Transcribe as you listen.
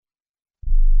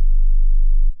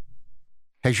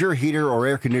Has your heater or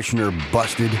air conditioner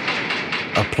busted?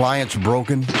 Appliance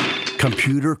broken?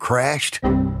 Computer crashed?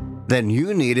 Then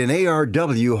you need an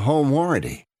ARW home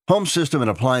warranty. Home system and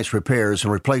appliance repairs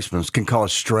and replacements can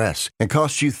cause stress and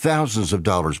cost you thousands of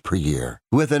dollars per year.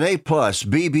 With an A-plus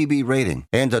BBB rating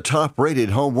and a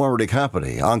top-rated home warranty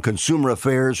company on Consumer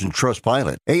Affairs and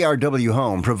Trustpilot, ARW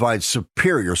Home provides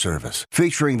superior service,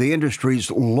 featuring the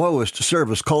industry's lowest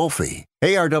service call fee.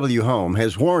 ARW Home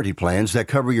has warranty plans that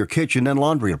cover your kitchen and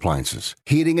laundry appliances,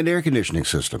 heating and air conditioning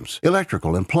systems,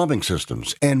 electrical and plumbing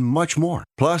systems, and much more.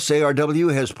 Plus,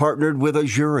 ARW has partnered with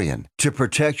Azurian to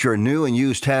protect your new and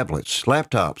used tablets,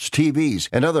 laptops, TVs,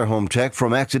 and other home tech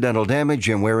from accidental damage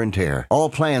and wear and tear.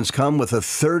 All plans come with a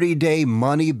 30-day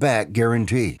money-back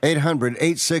guarantee.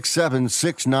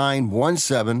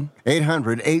 800-867-6917.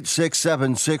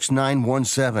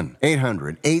 800-867-6917.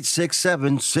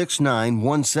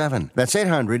 800-867-6917. That's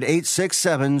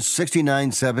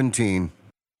 800-867-6917.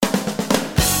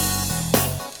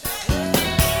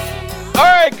 All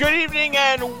right, good evening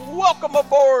and welcome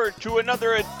aboard to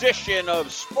another edition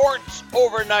of Sports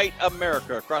Overnight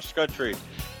America across the country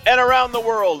and around the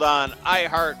world on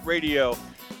iHeartRadio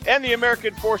and the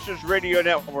American Forces Radio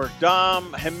Network.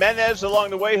 Dom Jimenez along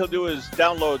the way. He'll do his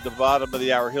download the bottom of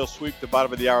the hour. He'll sweep the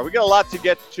bottom of the hour. We got a lot to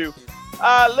get to.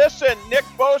 Listen, Nick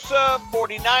Bosa,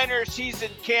 49ers, he's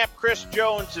in camp. Chris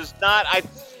Jones is not. I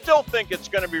still think it's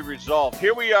going to be resolved.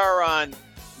 Here we are on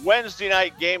Wednesday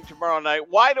night game tomorrow night.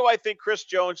 Why do I think Chris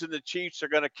Jones and the Chiefs are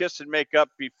going to kiss and make up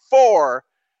before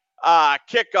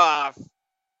kickoff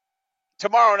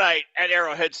tomorrow night at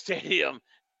Arrowhead Stadium?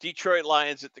 Detroit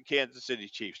Lions at the Kansas City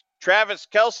Chiefs. Travis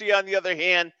Kelce, on the other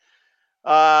hand,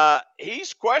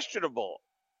 he's questionable.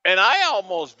 And I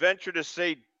almost venture to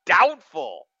say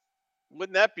doubtful.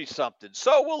 Wouldn't that be something?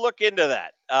 So we'll look into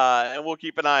that, and we'll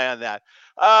keep an eye on that.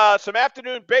 Some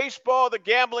afternoon baseball. The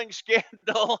gambling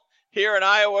scandal here in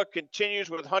Iowa continues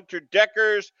with Hunter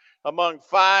Deckers among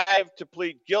 5 to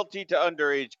plead guilty to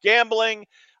underage gambling.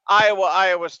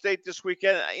 Iowa State this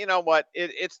weekend. You know what?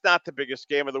 It's not the biggest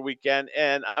game of the weekend,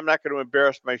 and I'm not going to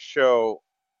embarrass my show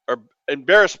or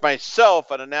embarrass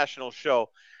myself on a national show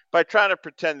by trying to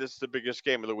pretend it's the biggest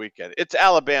game of the weekend. It's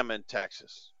Alabama and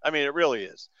Texas. I mean, it really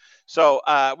is. So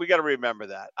we got to remember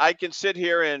that. I can sit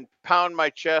here and pound my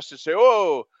chest and say,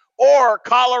 oh, or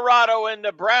Colorado and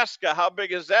Nebraska. How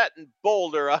big is that in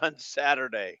Boulder on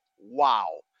Saturday? Wow.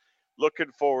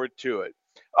 Looking forward to it.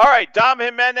 All right, Dom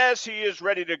Jimenez, he is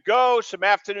ready to go. Some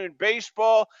afternoon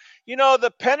baseball. You know,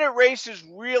 the pennant race is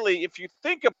really, if you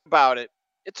think about it,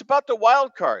 it's about the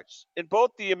wild cards in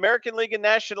both the American League and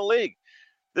National League.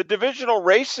 The divisional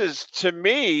races, to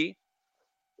me,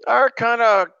 are kind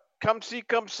of come see,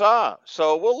 come saw.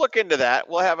 So we'll look into that.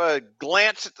 We'll have a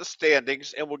glance at the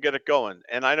standings, and we'll get it going.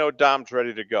 And I know Dom's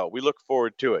ready to go. We look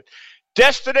forward to it.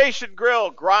 Destination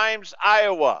Grill, Grimes,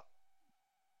 Iowa.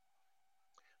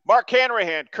 Mark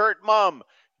Hanrahan, Kurt Mumm,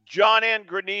 John Ann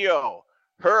Granillo,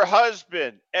 her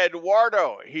husband,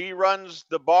 Eduardo. He runs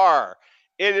the bar.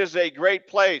 It is a great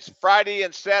place. Friday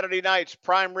and Saturday nights,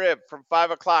 prime rib from 5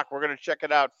 o'clock. We're going to check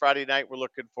it out Friday night. We're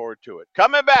looking forward to it.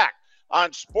 Coming back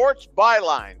on Sports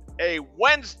Byline, a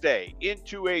Wednesday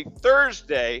into a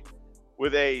Thursday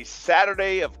with a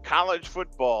Saturday of college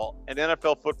football and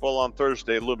NFL football on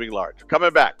Thursday looming large.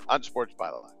 Coming back on Sports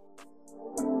Byline.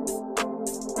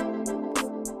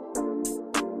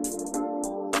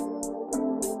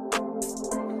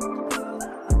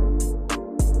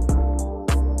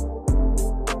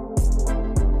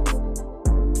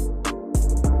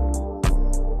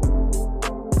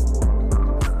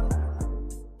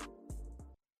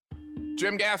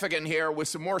 Jim Gaffigan here with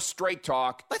some more Straight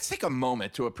Talk. Let's take a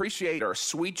moment to appreciate our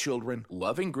sweet children,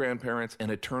 loving grandparents, and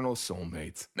eternal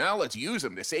soulmates. Now let's use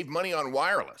them to save money on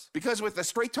wireless. Because with the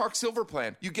Straight Talk Silver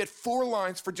Plan, you get 4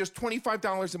 lines for just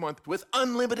 $25 a month with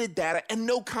unlimited data and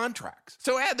no contracts.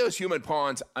 So add those human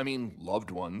pawns, loved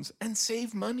ones, and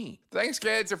save money. Thanks,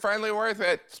 kids. They're finally worth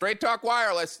it. Straight Talk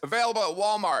Wireless, available at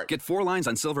Walmart. Get 4 lines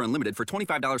on Silver Unlimited for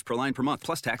 $25 per line per month,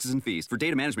 plus taxes and fees. For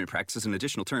data management practices and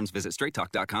additional terms, visit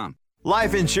straighttalk.com.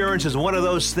 Life insurance is one of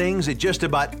those things that just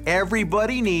about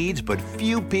everybody needs, but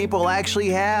few people actually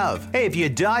have. Hey, if you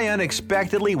die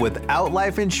unexpectedly without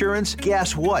life insurance,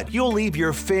 guess what? You'll leave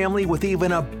your family with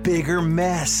even a bigger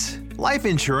mess. Life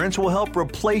insurance will help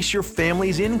replace your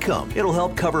family's income. It'll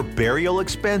help cover burial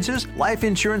expenses. Life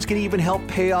insurance can even help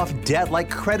pay off debt like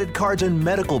credit cards and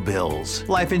medical bills.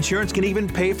 Life insurance can even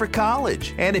pay for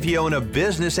college. And if you own a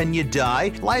business and you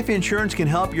die, life insurance can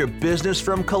help your business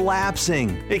from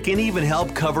collapsing. It can even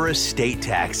help cover estate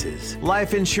taxes.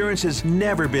 Life insurance has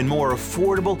never been more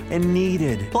affordable and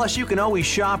needed. Plus, you can always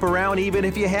shop around even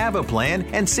if you have a plan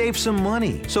and save some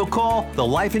money. So call the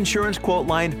Life Insurance Quote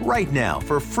Line right now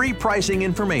for free pricing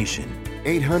information.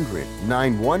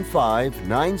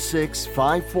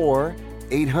 800-915-9654.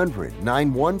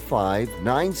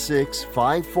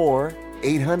 800-915-9654.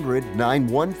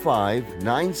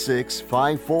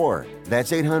 800-915-9654.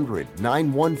 That's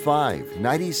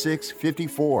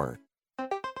 800-915-9654.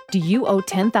 Do you owe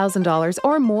 $10,000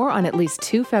 or more on at least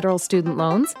 2 federal student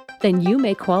loans? Then you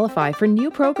may qualify for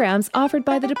new programs offered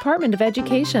by the Department of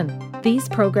Education. These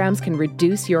programs can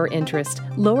reduce your interest,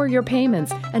 lower your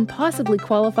payments, and possibly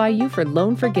qualify you for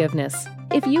loan forgiveness.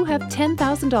 If you have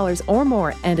 $10,000 or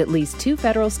more and at least 2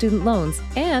 federal student loans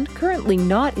and currently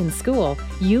not in school,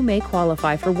 you may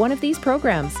qualify for one of these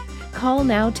programs. Call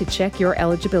now to check your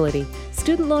eligibility.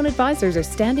 Student loan advisors are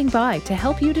standing by to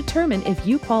help you determine if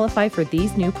you qualify for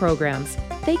these new programs.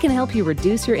 They can help you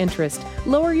reduce your interest,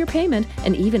 lower your payment,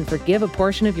 and even forgive a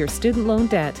portion of your student loan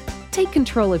debt. Take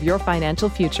control of your financial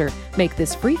future. Make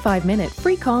this free 5-minute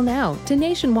free call now to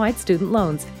Nationwide Student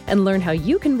Loans and learn how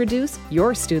you can reduce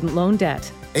your student loan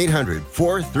debt.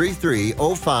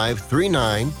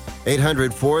 800-433-0539.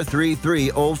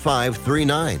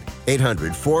 800-433-0539.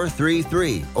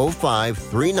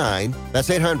 800-433-0539. That's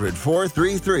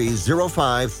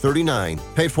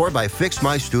 800-433-0539. Paid for by Fix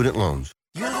My Student Loans.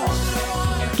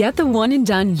 Get the one and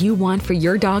done you want for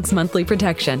your dog's monthly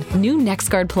protection. New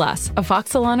NexGard Plus,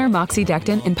 Afoxolon or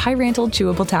Moxidectin, and Pyrantel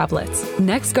chewable tablets.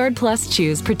 NexGard Plus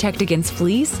chews protect against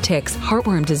fleas, ticks,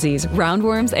 heartworm disease,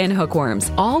 roundworms, and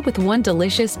hookworms, all with one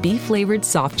delicious beef-flavored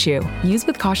soft chew. Use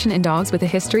with caution in dogs with a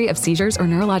history of seizures or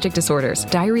neurologic disorders.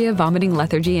 Diarrhea, vomiting,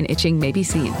 lethargy, and itching may be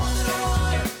seen.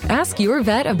 Ask your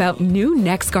vet about new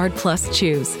NexGard Plus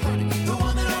chews.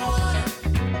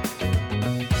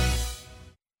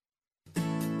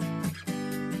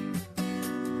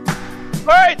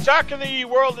 All right, talking the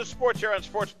world of sports here on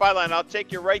Sports Byline. I'll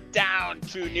take you right down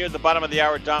to near the bottom of the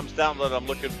hour. Dom's download. I'm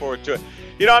looking forward to it.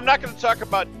 You know, I'm not going to talk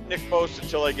about Nick Bosa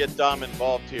until I get Dom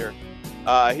involved here.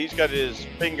 He's got his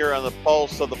finger on the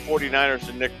pulse of the 49ers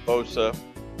and Nick Bosa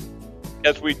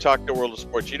as we talk the world of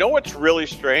sports. You know what's really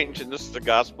strange, and this is the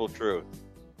gospel truth.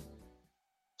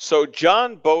 So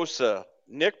John Bosa,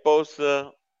 Nick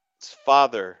Bosa's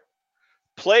father,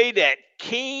 played at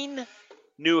Keene,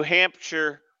 New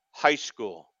Hampshire High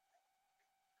School.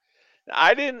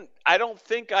 I don't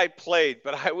think I played,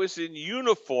 but I was in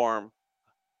uniform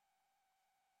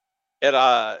at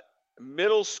a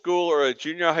middle school or a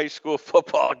junior high school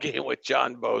football game with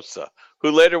John Bosa,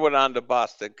 who later went on to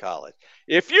Boston College.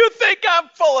 If you think I'm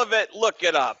full of it, look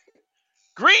it up.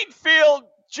 Greenfield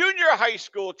Junior High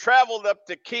School traveled up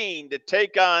to Keene to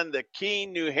take on the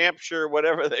Keene, New Hampshire,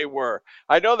 whatever they were.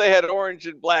 I know they had orange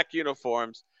and black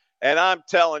uniforms. And I'm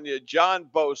telling you, John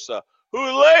Bosa,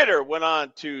 who later went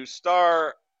on to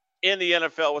star in the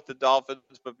NFL with the Dolphins,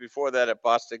 but before that at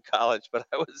Boston College. But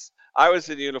I was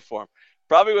in uniform,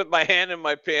 probably with my hand in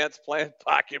my pants playing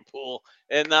pocket pool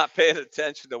and not paying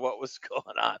attention to what was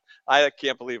going on. I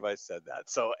can't believe I said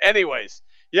that. So anyways,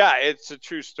 yeah, it's a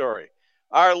true story.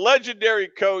 Our legendary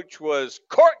coach was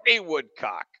Courtney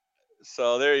Woodcock.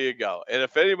 So there you go. And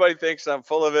if anybody thinks I'm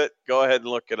full of it, go ahead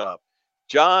and look it up.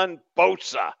 John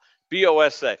Bosa.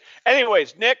 B-O-S-A.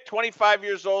 Anyways, Nick, 25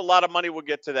 years old, a lot of money. We'll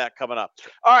get to that coming up.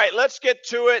 All right, let's get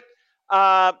to it.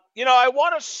 I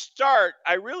want to start,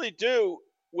 I really do,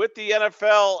 with the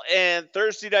NFL and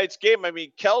Thursday night's game. I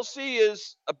mean, Kelsey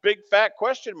is a big fat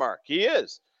question mark. He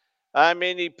is. I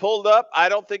mean, he pulled up. I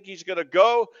don't think he's going to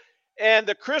go. And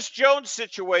the Chris Jones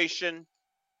situation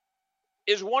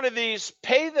is one of these,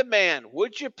 pay the man.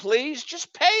 Would you please?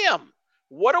 Just pay him.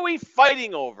 What are we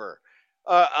fighting over?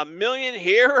 $1 million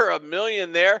here or $1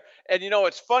 million there. And,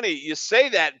 it's funny. You say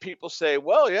that and people say,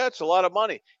 well, yeah, it's a lot of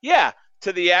money. Yeah,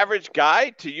 to the average guy,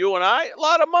 to you and I, a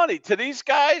lot of money. To these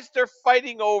guys, they're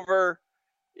fighting over,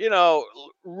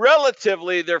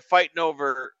 relatively, they're fighting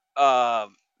over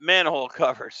manhole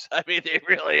covers. I mean, they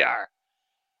really are.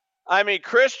 I mean,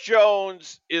 Chris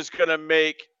Jones is going to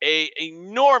make an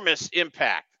enormous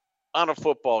impact on a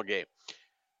football game.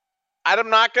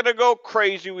 I'm not going to go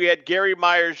crazy. We had Gary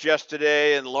Myers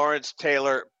yesterday and Lawrence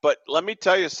Taylor, but let me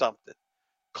tell you something.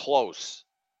 Close.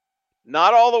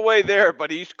 Not all the way there, but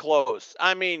he's close.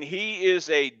 I mean, he is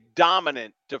a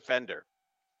dominant defender,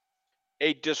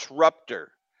 a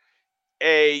disruptor,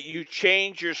 you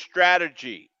change your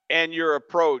strategy and your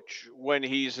approach when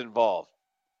he's involved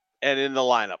and in the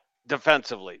lineup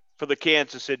defensively for the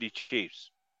Kansas City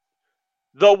Chiefs.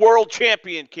 The world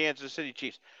champion Kansas City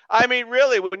Chiefs. I mean,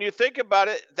 really, when you think about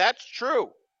it, that's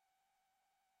true.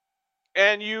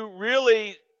 And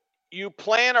you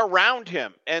plan around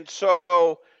him. And so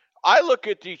I look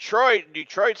at Detroit, and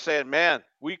Detroit saying, man,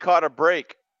 we caught a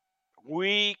break.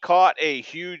 We caught a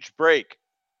huge break.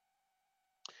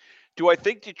 Do I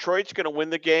think Detroit's going to win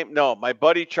the game? No. My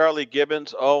buddy Charlie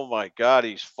Gibbons, oh my God,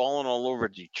 he's falling all over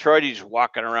Detroit. He's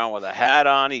walking around with a hat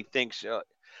on. He thinks,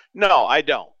 no, I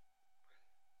don't.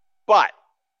 But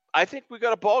I think we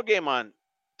got a ball game on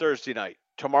Thursday night,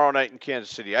 tomorrow night in Kansas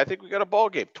City. I think we got a ball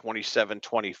game,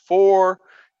 27-24,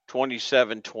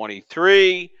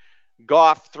 27-23.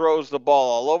 Goff throws the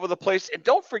ball all over the place. And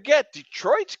don't forget,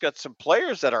 Detroit's got some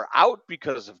players that are out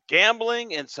because of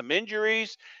gambling and some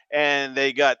injuries. And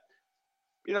they got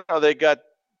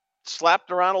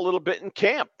slapped around a little bit in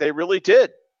camp. They really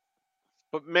did.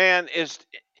 But man,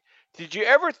 did you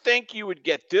ever think you would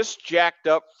get this jacked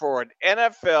up for an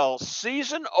NFL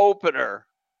season opener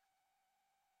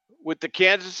with the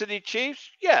Kansas City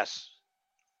Chiefs? Yes.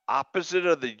 Opposite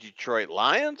of the Detroit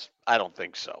Lions? I don't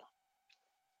think so.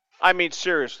 I mean,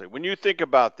 seriously, when you think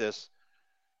about this,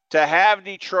 to have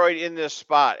Detroit in this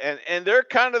spot, and they're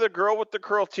kind of the girl with the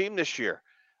curl team this year.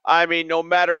 I mean, no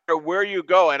matter where you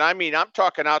go, and I mean, I'm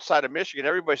talking outside of Michigan,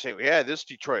 everybody's saying, yeah, this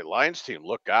Detroit Lions team,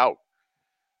 look out.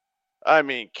 I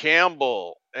mean,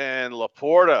 Campbell and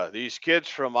Laporta, these kids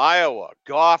from Iowa,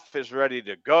 Goff is ready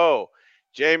to go.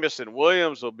 Jamison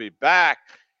Williams will be back.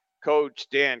 Coach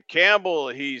Dan Campbell,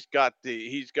 he's got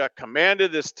command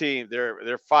of this team.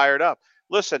 They're fired up.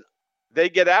 Listen, they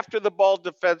get after the ball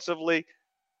defensively.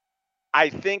 I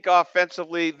think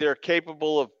offensively they're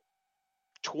capable of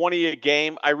 20 a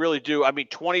game. I really do. I mean,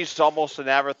 20 is almost an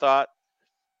afterthought.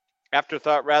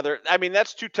 I mean,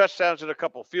 that's 2 touchdowns and a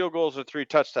couple field goals or 3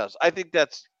 touchdowns. I think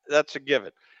that's a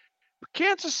given. But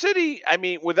Kansas City, I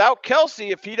mean, without Kelsey,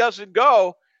 if he doesn't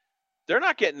go, they're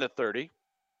not getting to 30.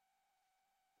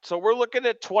 So we're looking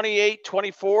at 28,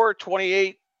 24,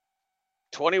 28,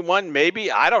 21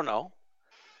 maybe. I don't know.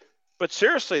 But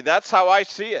seriously, that's how I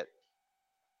see it.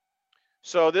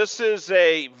 So this is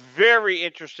a very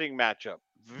interesting matchup.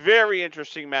 Very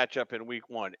interesting matchup in week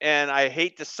 1. And I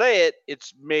hate to say it,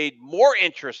 it's made more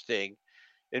interesting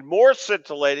and more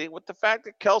scintillating with the fact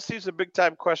that Kelsey's a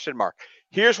big-time question mark.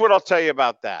 Here's what I'll tell you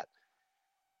about that.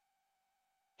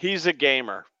 He's a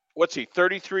gamer. What's he,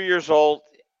 33 years old?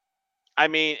 I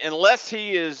mean, unless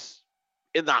he is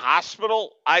in the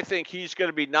hospital, I think he's going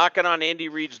to be knocking on Andy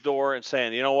Reid's door and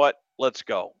saying, you know what, let's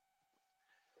go.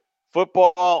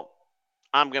 Football,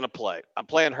 I'm going to play. I'm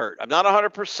playing hurt. I'm not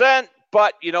 100%,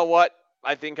 but you know what?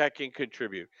 I think I can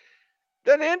contribute.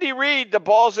 Then Andy Reid, the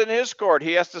ball's in his court.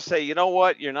 He has to say, you know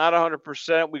what? You're not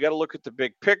 100%. We got to look at the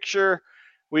big picture.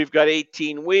 We've got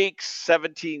 18 weeks,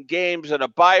 17 games, and a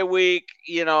bye week.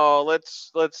 You know,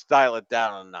 let's dial it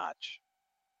down a notch.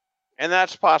 And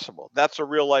that's possible. That's a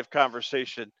real-life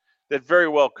conversation that very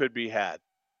well could be had.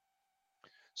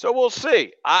 So we'll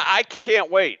see. I can't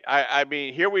wait. I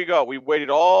mean, here we go. We waited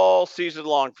all season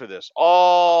long for this.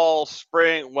 All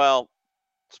spring,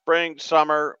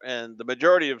 summer, and the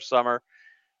majority of summer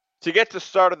to get the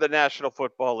start of the National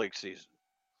Football League season.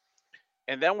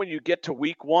 And then when you get to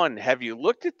week 1, have you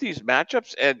looked at these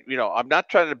matchups? And, you know, I'm not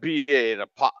trying to be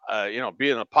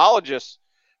an apologist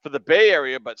for the Bay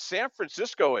Area, but San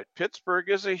Francisco at Pittsburgh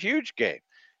is a huge game.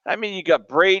 I mean, you got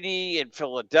Brady in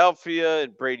Philadelphia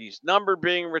and Brady's number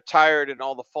being retired and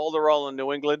all the folderol in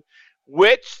New England,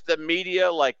 which the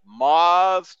media, like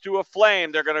moths to a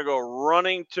flame, they're going to go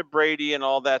running to Brady and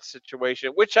all that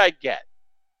situation, which I get.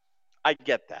 I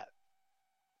get that.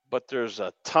 But there's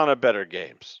a ton of better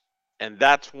games, and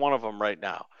that's one of them right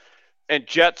now. And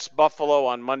Jets, Buffalo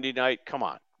on Monday night, come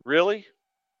on. Really?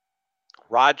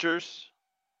 Rodgers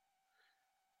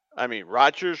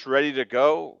ready to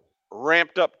go.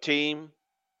 Ramped up team.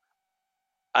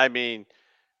 I mean,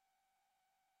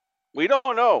 we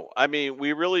don't know. I mean,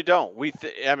 we really don't.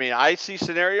 I see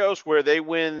scenarios where they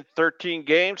win 13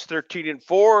 games,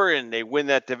 13-4, and they win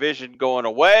that division going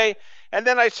away. And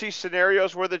then I see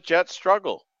scenarios where the Jets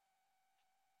struggle.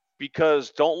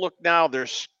 Because don't look now, their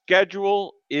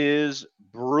schedule is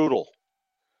brutal.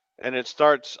 And it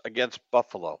starts against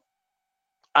Buffalo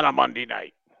on a Monday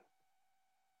night.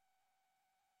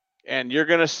 And you're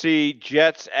going to see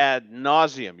Jets ad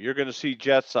nauseum. You're going to see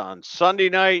Jets on Sunday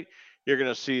night. You're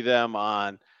going to see them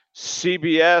on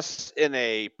CBS in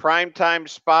a primetime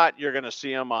spot. You're going to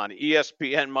see them on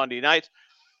ESPN Monday nights.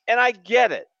 And I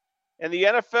get it. And the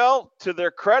NFL, to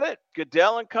their credit,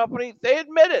 Goodell and company, they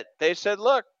admit it. They said,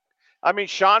 look, I mean,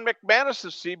 Sean McManus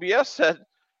of CBS said,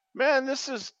 man, this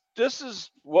is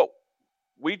what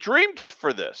we dreamed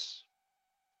for this.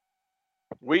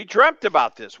 We dreamt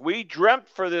about this. We dreamt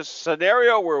for this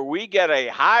scenario where we get a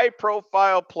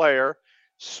high-profile player,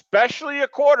 especially a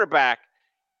quarterback,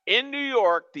 in New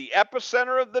York, the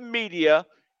epicenter of the media,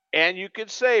 and you could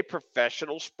say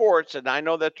professional sports. And I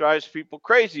know that drives people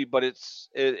crazy, but it's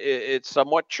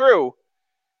somewhat true.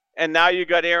 And now you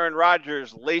got Aaron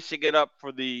Rodgers lacing it up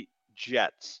for the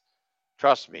Jets.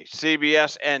 Trust me,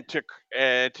 CBS, and to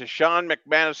Sean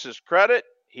McManus's credit,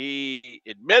 he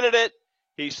admitted it.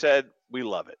 He said, we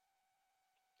love it.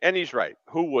 And he's right.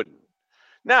 Who wouldn't?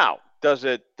 Now, does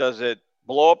it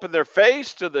blow up in their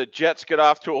face? Do the Jets get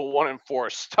off to a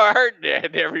 1-4 start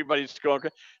and everybody's going?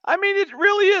 I mean, it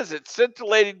really is. It's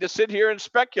scintillating to sit here and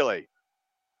speculate.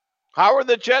 How are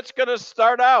the Jets going to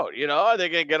start out? You know, are they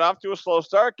going to get off to a slow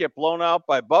start, get blown out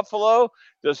by Buffalo?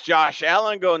 Does Josh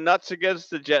Allen go nuts against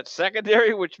the Jets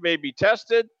secondary, which may be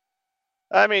tested?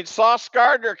 I mean, Sauce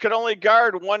Gardner can only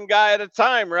guard one guy at a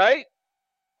time, right?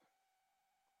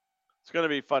 It's going to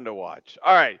be fun to watch.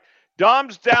 All right.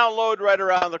 Dom's download right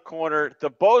around the corner.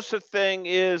 The Bosa thing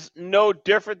is no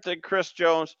different than Chris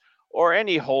Jones or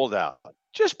any holdout.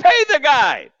 Just pay the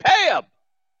guy. Pay him.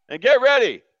 And get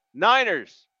ready.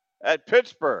 Niners at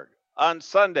Pittsburgh on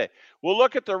Sunday. We'll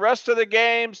look at the rest of the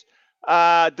games.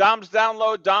 Dom's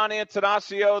download, Don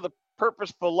Antanasio, the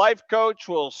Purposeful Life Coach,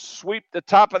 will sweep the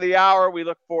top of the hour. We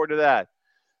look forward to that.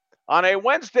 On a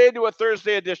Wednesday to a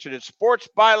Thursday edition, it's Sports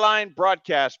Byline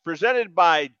broadcast presented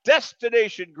by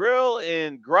Destination Grill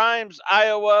in Grimes,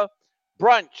 Iowa.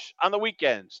 Brunch on the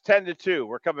weekends, 10 to 2.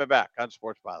 We're coming back on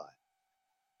Sports Byline.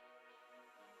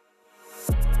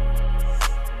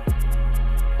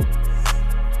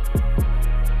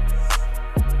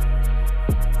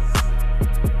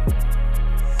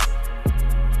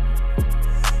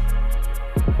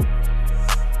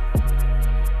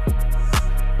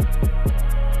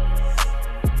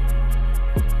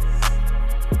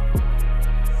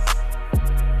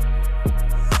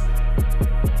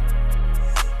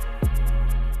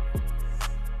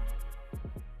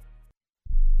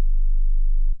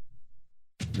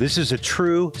 This is a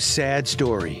true, sad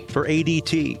story for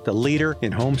ADT, the leader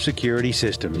in home security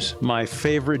systems. My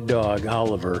favorite dog,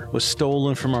 Oliver, was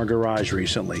stolen from our garage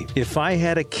recently. If I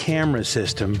had a camera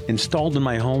system installed in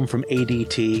my home from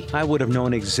ADT, I would have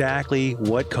known exactly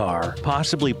what car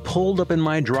possibly pulled up in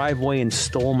my driveway and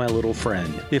stole my little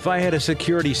friend. If I had a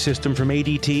security system from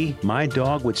ADT, my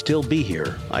dog would still be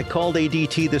here. I called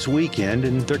ADT this weekend,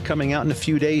 and they're coming out in a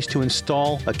few days to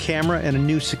install a camera and a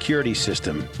new security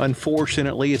system.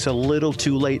 Unfortunately, it's a little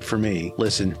too late for me.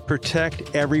 Listen,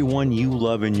 protect everyone you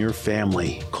love in your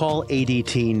family. Call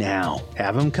ADT now.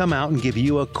 Have them come out and give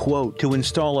you a quote to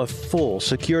install a full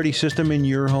security system in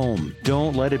your home.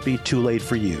 Don't let it be too late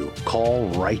for you. Call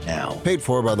right now. Paid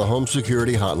for by the Home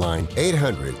Security Hotline.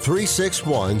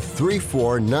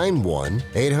 800-361-3491.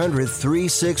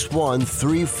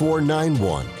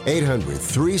 800-361-3491.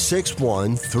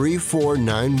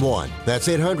 800-361-3491. That's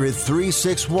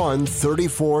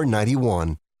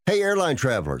 800-361-3491. Hey, airline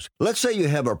travelers, let's say you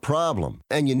have a problem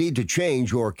and you need to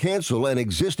change or cancel an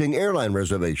existing airline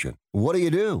reservation. What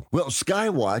do? Well,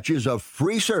 Skywatch is a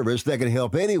free service that can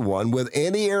help anyone with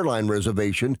any airline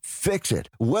reservation fix it.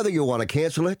 Whether you want to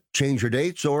cancel it, change your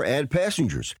dates, or add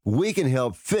passengers, we can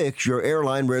help fix your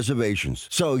airline reservations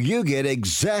so you get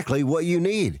exactly what you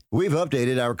need. We've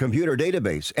updated our computer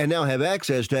database and now have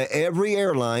access to every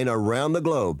airline around the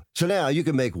globe. So now you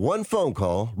can make one phone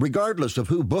call regardless of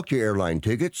who booked your airline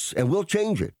tickets, and we'll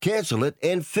change it, cancel it,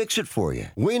 and fix it for you.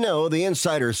 We know the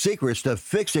insider secrets to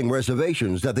fixing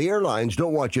reservations that the airlines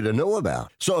don't want you to know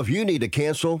about. So if you need to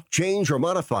cancel, change, or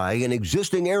modify an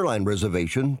existing airline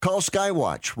reservation, call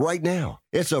Skywatch right now.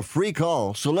 It's a free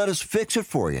call, so let us fix it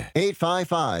for you.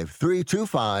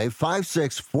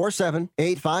 855-325-5647.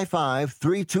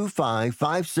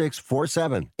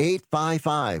 855-325-5647.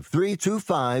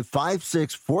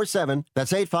 855-325-5647.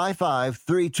 That's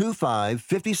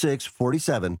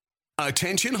 855-325-5647.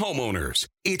 Attention homeowners.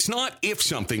 It's not if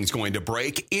something's going to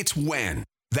break, it's when.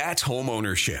 That's home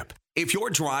ownership. If your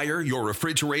dryer, your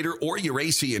refrigerator, or your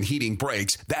AC and heating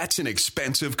breaks, that's an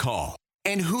expensive call.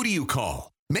 And who do you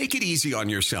call? Make it easy on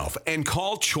yourself and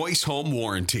call Choice Home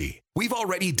Warranty. We've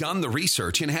already done the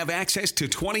research and have access to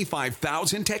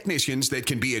 25,000 technicians that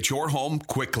can be at your home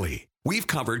quickly. We've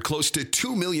covered close to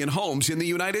 2 million homes in the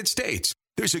United States.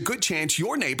 There's a good chance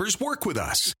your neighbors work with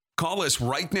us. Call us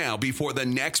right now before the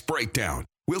next breakdown.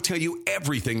 We'll tell you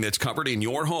everything that's covered in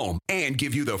your home and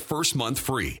give you the first month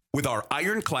free with our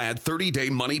ironclad 30-day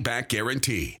money-back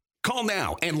guarantee. Call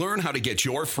now and learn how to get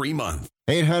your free month.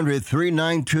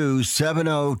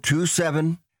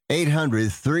 800-392-7027.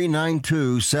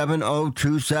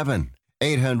 800-392-7027.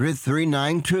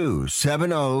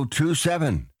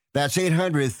 800-392-7027. That's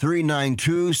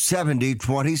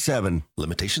 800-392-7027.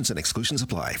 Limitations and exclusions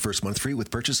apply. First month free with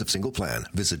purchase of single plan.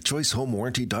 Visit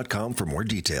choicehomewarranty.com for more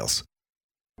details.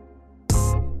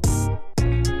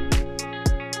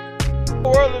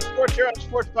 World of Sports here on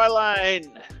Sports Byline.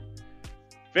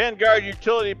 Vanguard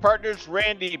Utility Partners,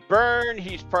 Randy Byrne.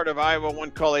 He's part of Iowa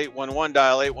One Call 811.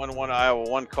 Dial 811 Iowa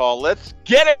One Call. Let's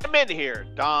get him in here.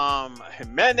 Dom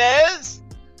Jimenez.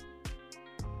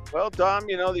 Well, Dom,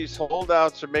 these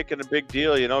holdouts are making a big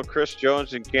deal. Chris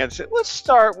Jones in Kansas City. Let's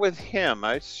start with him.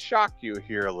 I shock you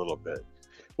here a little bit.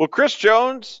 Well, Chris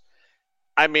Jones,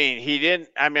 I'm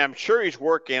sure he's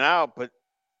working out, but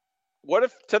what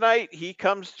if tonight he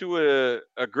comes to an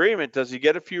agreement? Does he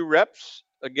get a few reps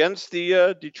against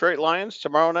the Detroit Lions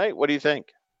tomorrow night? What do you think?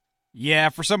 Yeah,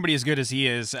 for somebody as good as he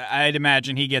is, I'd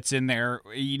imagine he gets in there.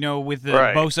 With the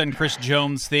Bosa and Chris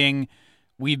Jones thing,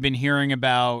 we've been hearing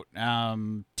about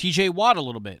TJ Watt a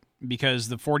little bit because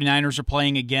the 49ers are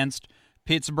playing against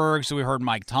Pittsburgh, so we heard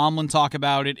Mike Tomlin talk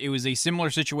about it. It was a similar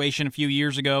situation a few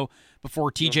years ago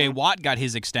before TJ Watt got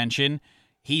his extension.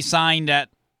 He signed at,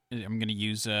 I'm going to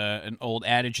use an old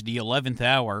adage, the 11th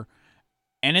hour,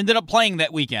 and ended up playing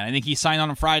that weekend. I think he signed on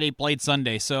a Friday, played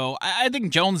Sunday. So I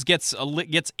think Jones gets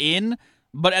in,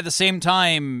 but at the same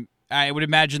time, I would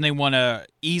imagine they want to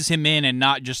ease him in and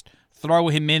not just throw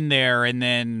him in there and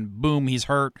then, boom, he's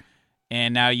hurt,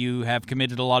 and now you have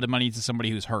committed a lot of money to somebody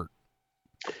who's hurt.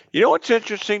 You know what's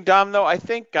interesting, Dom, though? I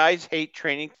think guys hate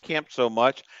training camp so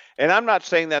much, and I'm not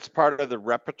saying that's part of the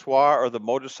repertoire or the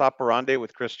modus operandi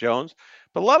with Chris Jones,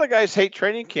 but a lot of guys hate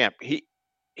training camp.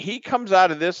 He comes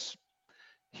out of this,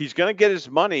 he's going to get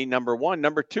his money, number one.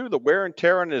 Number two, the wear and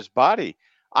tear on his body.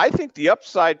 I think the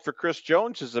upside for Chris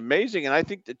Jones is amazing, and I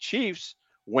think the Chiefs,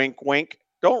 wink, wink,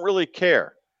 don't really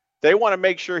care. They want to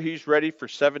make sure he's ready for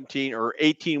 17 or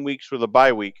 18 weeks with a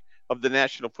bye week of the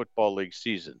National Football League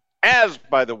season. As,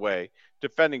 by the way,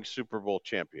 defending Super Bowl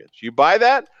champions. You buy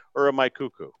that, or am I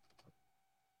cuckoo?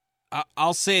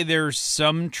 I'll say there's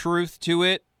some truth to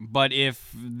it, but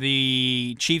if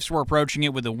the Chiefs were approaching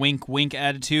it with a wink-wink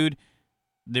attitude,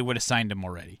 they would have signed him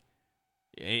already.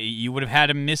 You would have had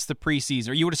him miss the preseason,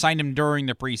 or you would have signed him during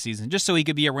the preseason, just so he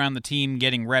could be around the team,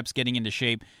 getting reps, getting into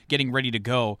shape, getting ready to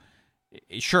go.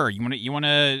 Sure, you want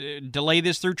to delay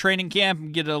this through training camp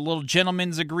and get a little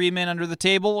gentleman's agreement under the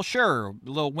table? Sure, a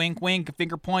little wink-wink,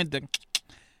 finger point.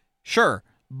 Sure,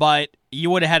 but you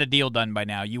would have had a deal done by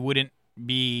now. You wouldn't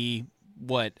be,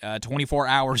 24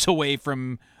 hours away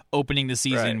from opening the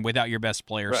season without your best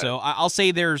player. Right. So I'll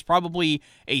say there's probably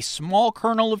a small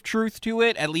kernel of truth to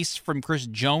it, at least from Chris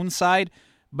Jones' side,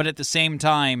 but at the same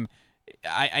time,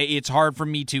 it's hard for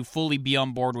me to fully be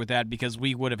on board with that because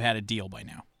we would have had a deal by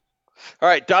now. All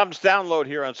right, Dom's Download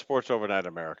here on Sports Overnight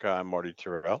America. I'm Marty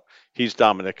Terrell. He's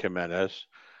Dominic Jimenez.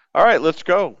 All right, let's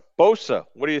go. Bosa,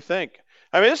 what do you think?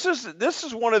 I mean, this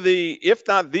is one of the, if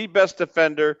not the best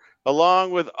defender,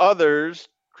 along with others,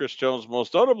 Chris Jones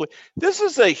most notably. This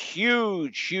is a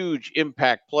huge, huge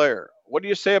impact player. What do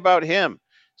you say about him?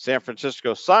 San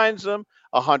Francisco signs him,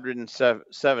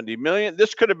 $170 million.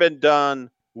 This could have been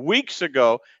done weeks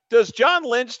ago. Does John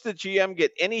Lynch, the GM,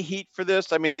 get any heat for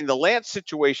this? I mean, the Lance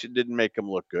situation didn't make him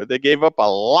look good. They gave up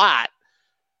a lot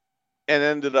and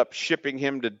ended up shipping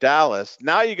him to Dallas.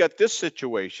 Now you got this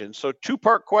situation. So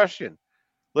two-part question.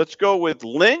 Let's go with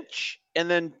Lynch, and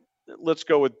then let's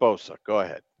go with Bosa. Go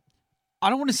ahead. I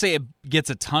don't want to say it gets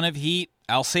a ton of heat.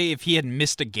 I'll say if he had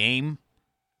missed a game,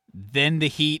 then the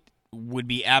heat would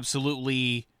be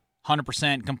absolutely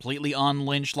 100% completely on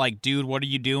Lynch. Like, dude, what are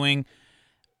you doing?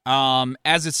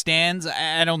 As it stands,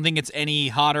 I don't think it's any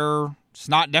hotter. It's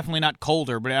definitely not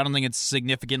colder, but I don't think it's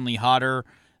significantly hotter.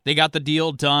 They got the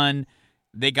deal done.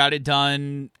 They got it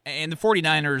done. And the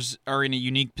 49ers are in a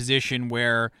unique position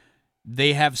where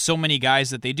they have so many guys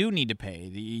that they do need to pay.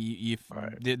 The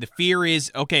fear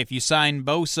is, okay, if you sign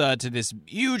Bosa to this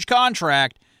huge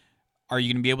contract, are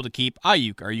you going to be able to keep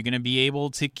Ayuk? Are you going to be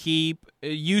able to keep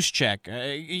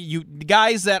Juszczyk?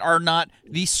 Guys that are not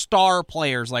the star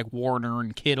players like Warner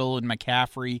and Kittle and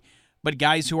McCaffrey, but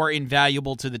guys who are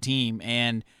invaluable to the team.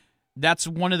 And that's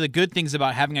one of the good things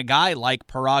about having a guy like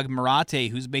Parag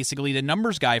Marathe, who's basically the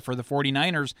numbers guy for the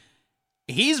 49ers.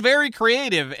 He's very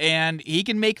creative, and he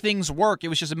can make things work. It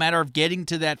was just a matter of getting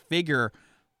to that figure.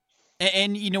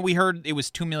 And we heard it was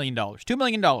 $2 million. $2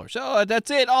 million. Oh, that's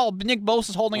it. Oh, Nick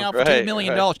Bosa's holding out for $2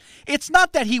 million. Right. It's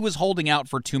not that he was holding out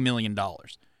for $2 million.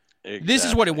 Exactly. This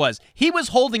is what it was. He was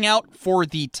holding out for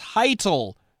the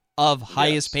title of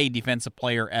highest paid defensive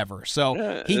player ever.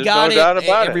 So he got no doubt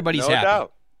about everybody's happy.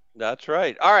 Doubt. That's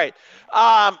right. All right.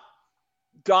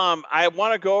 Dom, I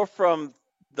want to go from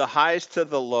the highs to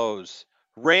the lows.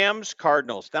 Rams,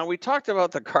 Cardinals. Now, we talked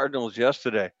about the Cardinals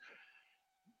yesterday.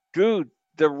 Dude,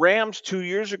 the Rams 2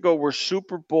 years ago were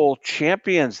Super Bowl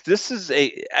champions. This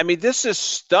is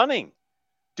stunning.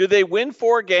 Do they win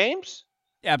 4 games?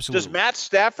 Absolutely. Does Matt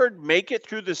Stafford make it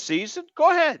through the season? Go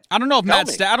ahead. I don't know if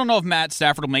Matt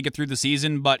Stafford will make it through the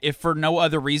season, but if for no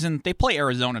other reason, they play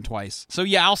Arizona twice. So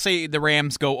yeah, I'll say the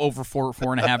Rams go over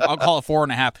 4.5. I'll call it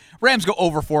 4.5. Rams go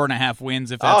over 4.5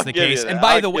 wins if that's the case. And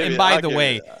by the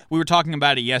way, we were talking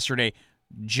about it yesterday.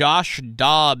 Josh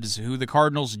Dobbs, who the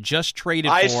Cardinals just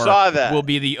traded will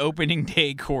be the opening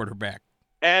day quarterback.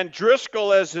 And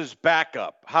Driscoll as his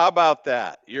backup. How about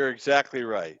that? You're exactly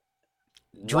right.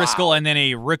 Driscoll wow. And then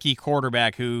a rookie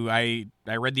quarterback who I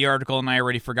read the article and I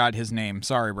already forgot his name.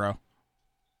 Sorry, bro.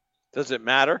 Does it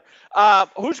matter?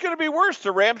 Who's going to be worse,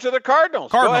 the Rams or the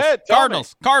Cardinals? Go ahead.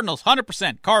 Cardinals,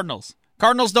 100%. Cardinals.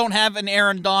 Cardinals don't have an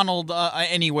Aaron Donald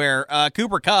anywhere.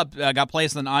 Cooper Kupp got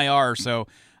placed on IR, so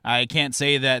I can't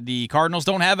say that the Cardinals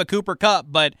don't have a Cooper Kupp,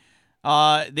 but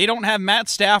they don't have Matt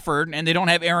Stafford, and they don't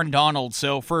have Aaron Donald.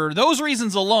 So for those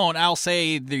reasons alone, I'll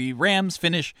say the Rams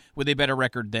finish with a better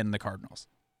record than the Cardinals.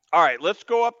 All right, let's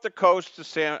go up the coast to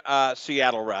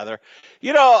Seattle, rather.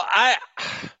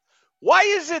 Why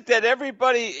is it that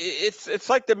everybody, it's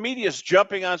like the media's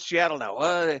jumping on Seattle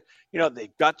now?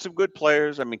 They've got some good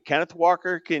players. I mean, Kenneth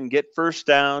Walker can get first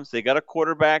downs. They got a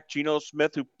quarterback, Geno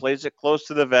Smith, who plays it close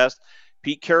to the vest.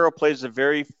 Pete Carroll plays a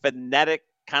very phonetic,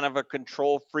 kind of a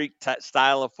control freak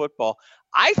style of football.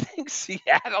 I think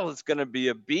Seattle is going to be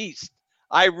a beast.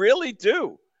 I really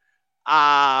do.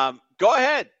 Go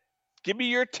ahead. Give me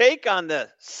your take on the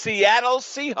Seattle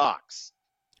Seahawks.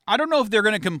 I don't know if they're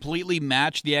going to completely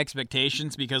match the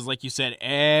expectations because, like you said,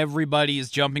 everybody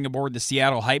is jumping aboard the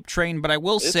Seattle hype train. But I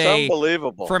will say,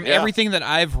 unbelievable. From everything that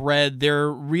I've read, they're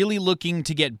really looking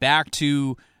to get back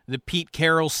to the Pete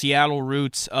Carroll Seattle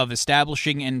roots of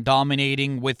establishing and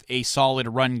dominating with a solid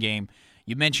run game.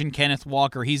 You mentioned Kenneth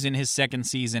Walker. He's in his second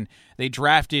season. They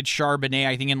drafted Charbonnet,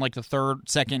 I think, in like the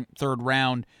third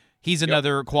round. He's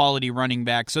another quality running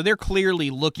back. So they're clearly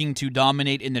looking to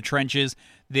dominate in the trenches.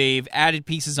 They've added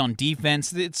pieces on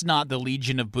defense. It's not the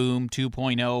Legion of Boom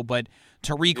 2.0, but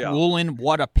Tariq Woolen,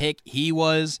 what a pick he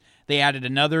was. They added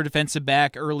another defensive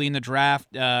back early in the draft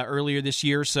earlier this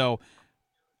year. So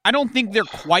I don't think they're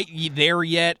quite there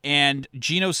yet, and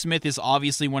Geno Smith is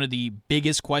obviously one of the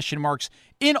biggest question marks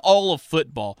in all of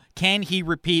football. Can he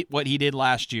repeat what he did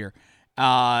last year?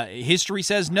 History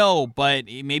says no, but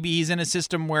maybe he's in a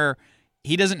system where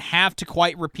he doesn't have to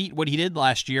quite repeat what he did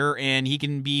last year, and he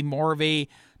can be more of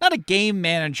not a game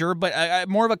manager, but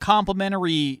more of a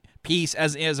complementary piece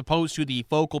as opposed to the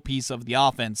focal piece of the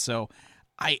offense. So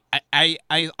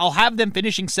I'll have them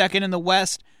finishing second in the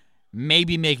West,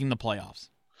 maybe making the playoffs.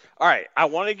 All right, I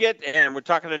want to get, and we're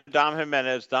talking to Dom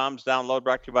Jimenez. Dom's Download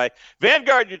brought to you by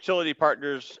Vanguard Utility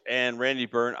Partners and Randy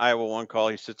Byrne, Iowa One Call.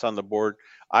 He sits on the board.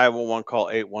 Iowa One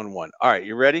Call 811. All right,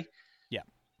 you ready? Yeah.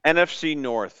 NFC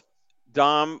North.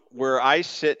 Dom, where I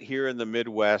sit here in the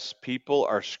Midwest, people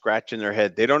are scratching their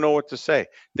head. They don't know what to say.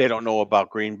 They don't know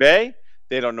about Green Bay.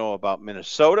 They don't know about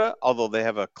Minnesota, although they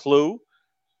have a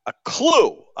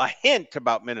hint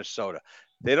about Minnesota.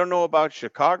 They don't know about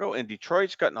Chicago, and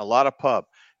Detroit's gotten a lot of pub.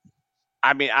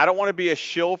 I mean, I don't want to be a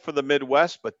shill for the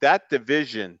Midwest, but that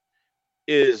division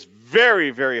is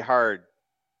very, very hard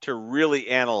to really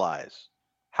analyze.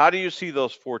 How do you see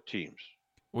those 4 teams?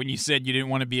 When you said you didn't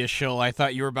want to be a shill, I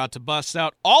thought you were about to bust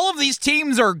out. All of these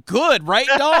teams are good, right,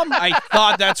 Dom? I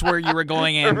thought that's where you were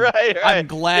going in. Right. I'm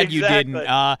glad you didn't.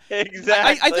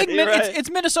 Exactly. I think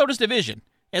it's Minnesota's division.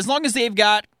 As long as they've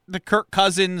got the Kirk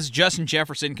Cousins, Justin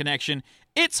Jefferson connection,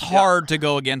 it's hard to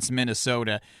go against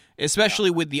Minnesota. Especially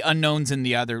with the unknowns with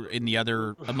the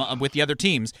other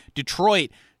teams. Detroit,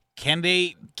 can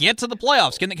they get to the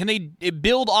playoffs? Can they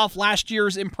build off last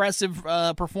year's impressive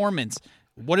performance?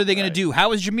 What are they going to do?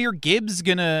 How is Jahmyr Gibbs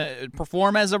going to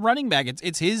perform as a running back?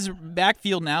 It's his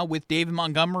backfield now with David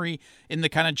Montgomery in the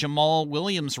kind of Jamal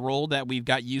Williams role that we've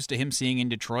got used to him seeing in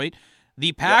Detroit.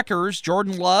 The Packers,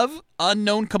 Jordan Love,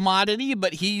 unknown commodity,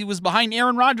 but he was behind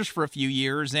Aaron Rodgers for a few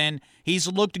years, and he's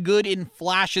looked good in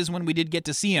flashes when we did get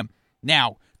to see him.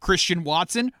 Now, Christian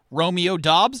Watson, Romeo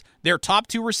Doubs, their top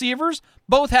 2 receivers,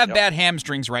 both have bad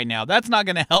hamstrings right now. That's not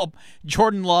going to help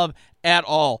Jordan Love at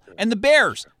all. And the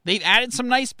Bears, they've added some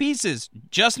nice pieces.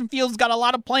 Justin Fields got a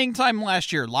lot of playing time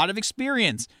last year, a lot of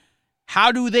experience.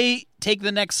 How do they take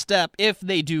the next step if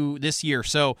they do this year?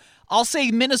 So I'll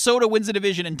say Minnesota wins the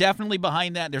division, and definitely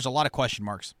behind that, there's a lot of question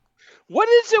marks. What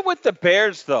is it with the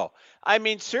Bears, though? I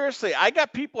mean, seriously, I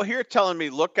got people here telling me,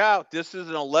 look out, this is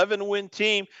an 11-win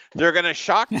team. They're going to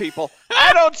shock people.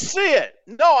 I don't see it.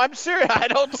 No, I'm serious. I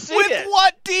don't see it. With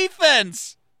what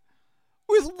defense?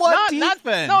 With what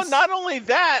defense? Not only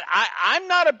that, I'm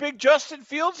not a big Justin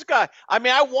Fields guy. I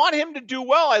mean, I want him to do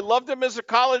well. I loved him as a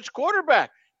college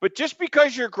quarterback. But just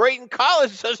because you're great in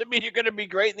college doesn't mean you're going to be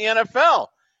great in the NFL.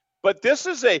 But this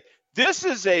is a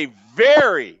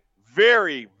very,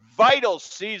 very vital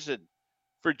season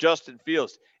for Justin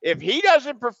Fields. If he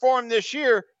doesn't perform this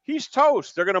year, he's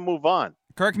toast. They're going to move on.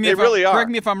 Correct me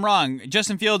if I'm wrong.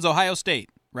 Justin Fields, Ohio State,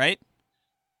 right?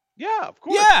 Yeah, of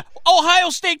course. Yeah, Ohio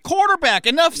State quarterback.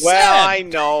 Enough said. Well, I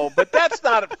know, but that's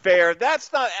not fair.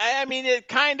 That's not. I mean, it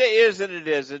kind of is and it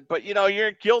isn't. But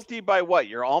you're guilty by what?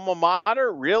 Your alma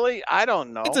mater? Really? I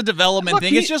don't know. It's a development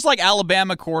thing. It's just like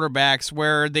Alabama quarterbacks,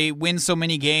 where they win so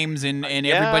many games and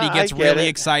everybody gets really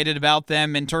excited about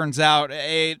them. And turns out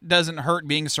it doesn't hurt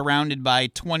being surrounded by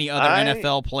 20 other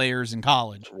NFL players in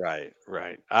college. Right.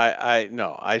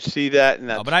 I see that, and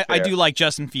that's but I do like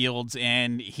Justin Fields,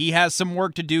 and he has some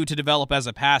work to do to develop as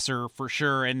a passer for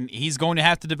sure, and he's going to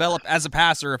have to develop as a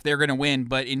passer if they're going to win.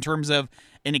 But in terms of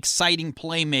an exciting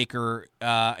playmaker,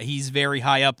 he's very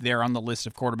high up there on the list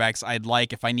of quarterbacks I'd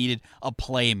like if I needed a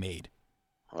play made.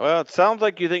 Well, it sounds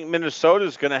like you think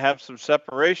Minnesota's going to have some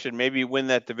separation, maybe win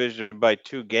that division by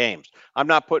 2 games. I'm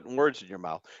not putting words in your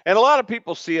mouth. And a lot of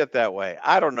people see it that way.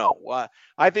 I don't know.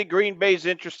 I think Green Bay's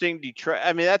interesting. Detroit,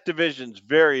 I mean, that division's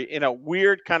in a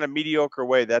weird kind of mediocre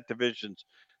way, that division's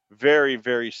very,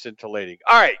 very scintillating.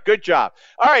 All right, good job.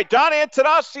 All right, Don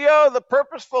Antanasio, the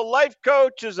Purposeful Life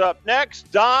Coach, is up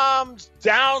next. Dom's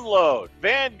Download,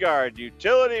 Vanguard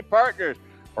Utility Partners,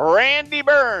 Randy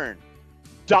Byrne.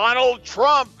 Donald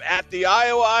Trump at the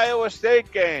Iowa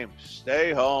State game.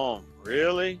 Stay home.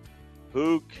 Really?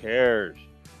 Who cares?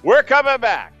 We're coming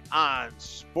back on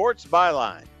Sports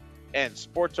Byline and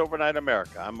Sports Overnight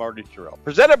America. I'm Marty Terrell.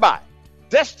 Presented by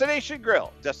Destination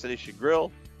Grill. Destination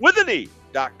Grill with an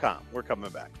E.com. We're coming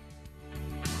back.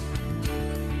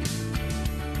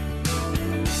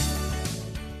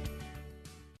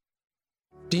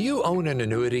 Do you own an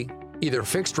annuity, either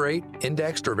fixed rate,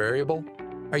 indexed, or variable?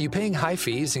 Are you paying high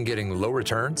fees and getting low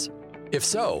returns? If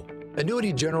so,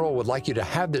 Annuity General would like you to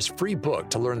have this free book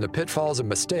to learn the pitfalls and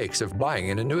mistakes of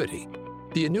buying an annuity.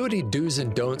 The Annuity Do's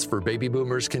and Don'ts for Baby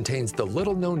Boomers contains the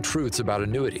little-known truths about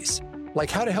annuities, like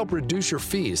how to help reduce your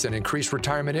fees and increase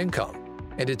retirement income.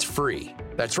 And it's free.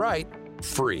 That's right,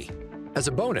 free. As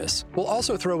a bonus, we'll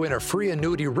also throw in a free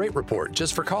annuity rate report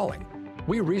just for calling.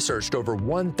 We researched over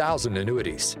 1,000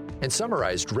 annuities and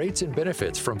summarized rates and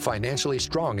benefits from financially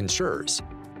strong insurers.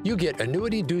 You get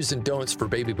Annuity Do's and Don'ts for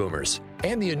Baby Boomers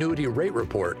and the Annuity Rate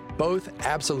Report, both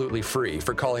absolutely free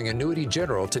for calling Annuity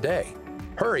General today.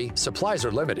 Hurry, supplies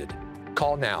are limited.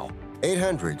 Call now.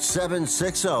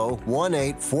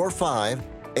 800-760-1845.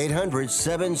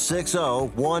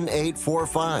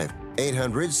 800-760-1845.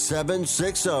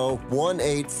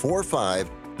 800-760-1845.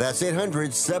 That's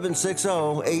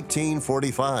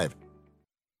 800-760-1845.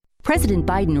 President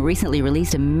Biden recently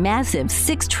released a massive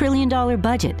 $6 trillion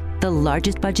budget, the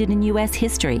largest budget in U.S.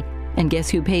 history. And guess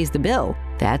who pays the bill?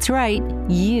 That's right,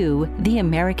 you, the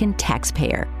American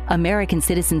taxpayer. American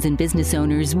citizens and business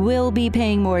owners will be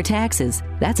paying more taxes.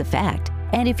 That's a fact.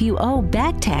 And if you owe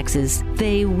back taxes,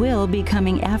 they will be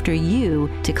coming after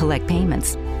you to collect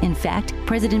payments. In fact,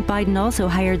 President Biden also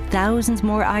hired thousands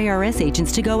more IRS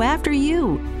agents to go after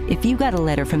you. If you got a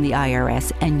letter from the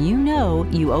IRS and you know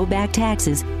you owe back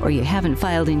taxes or you haven't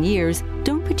filed in years,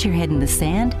 don't put your head in the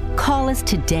sand. Call us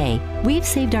today. We've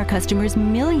saved our customers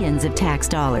millions of tax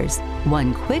dollars.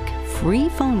 One quick, free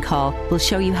phone call will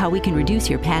show you how we can reduce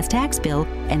your past tax bill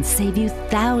and save you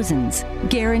thousands.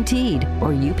 Guaranteed,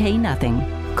 or you pay nothing.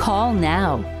 Call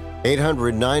now.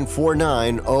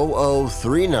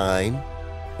 800-949-0039.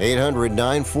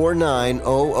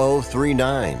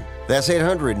 800-949-0039. That's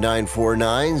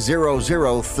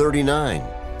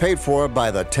 800-949-0039. Paid for by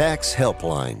the Tax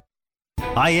Helpline.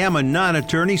 I am a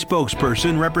non-attorney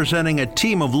spokesperson representing a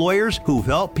team of lawyers who've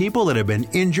helped people that have been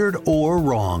injured or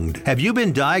wronged. Have you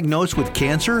been diagnosed with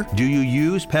cancer? Do you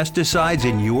use pesticides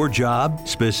in your job?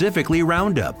 Specifically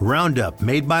Roundup. Roundup,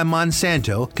 made by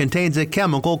Monsanto, contains a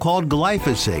chemical called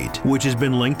glyphosate, which has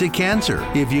been linked to cancer.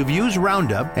 If you've used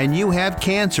Roundup and you have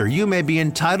cancer, you may be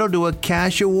entitled to a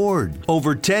cash award.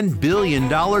 Over $10 billion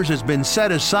has been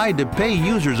set aside to pay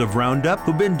users of Roundup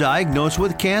who've been diagnosed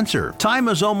with cancer. Time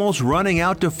is almost running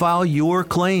out to file your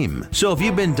claim. So if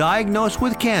you've been diagnosed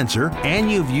with cancer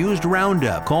and you've used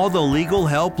Roundup, call the legal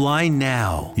helpline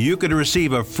now. You could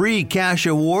receive a free cash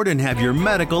award and have your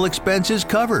medical expenses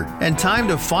covered. And time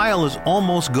to file is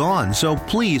almost gone, so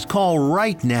please call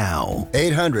right now.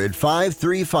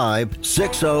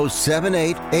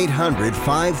 800-535-6078.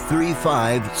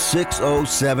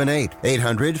 800-535-6078.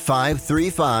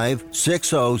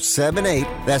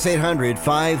 800-535-6078. That's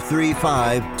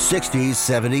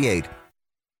 800-535-6078.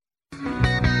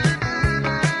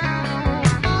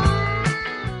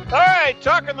 All right,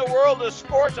 talking the world of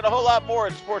sports and a whole lot more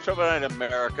in Sports Overnight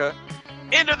America.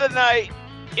 Into the night,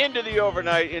 into the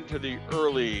overnight, into the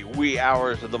early wee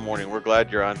hours of the morning. We're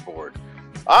glad you're on board.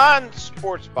 On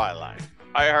Sports Byline,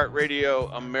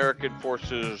 iHeartRadio, American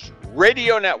Forces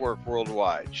Radio Network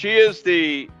worldwide. She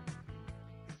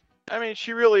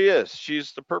really is.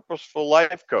 She's the purposeful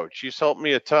life coach. She's helped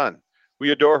me a ton.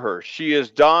 We adore her. She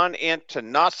is Dawn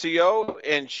Antanasio,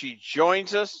 and she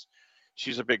joins us.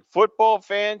 She's a big football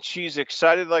fan. She's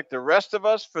excited like the rest of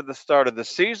us for the start of the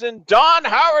season. Dawn,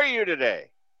 how are you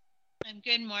today? I'm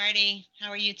good, Marty.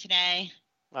 How are you today?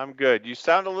 I'm good. You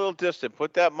sound a little distant.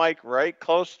 Put that mic right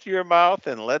close to your mouth,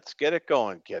 and let's get it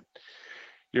going, kid.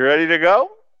 You ready to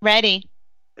go? Ready.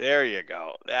 There you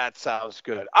go. That sounds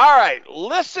good. All right.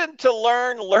 Listen to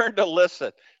learn to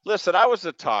listen. Listen, I was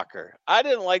a talker. I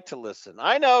didn't like to listen.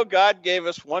 I know God gave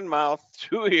us one mouth,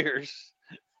 2 ears,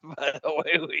 but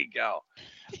away we go.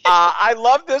 I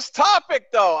love this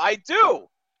topic, though. I do.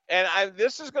 And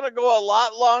this is going to go a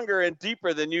lot longer and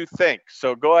deeper than you think.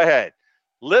 So go ahead.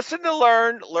 Listen to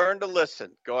learn to listen.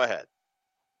 Go ahead.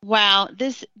 Wow.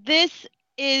 This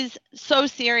is so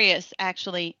serious,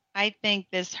 actually. I think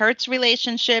this hurts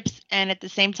relationships, and at the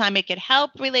same time, it could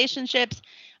help relationships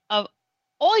of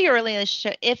all your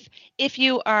relationships if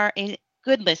you are a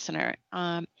good listener.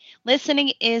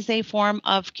 Listening is a form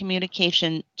of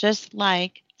communication, just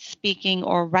like speaking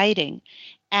or writing.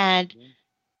 And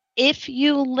if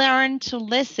you learn to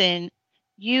listen,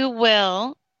 you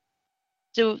will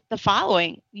do the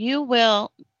following. You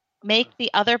will make the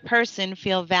other person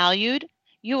feel valued.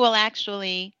 You will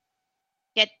actually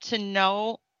get to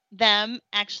know them,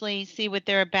 actually see what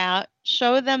they're about,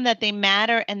 show them that they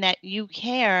matter and that you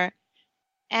care.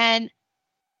 And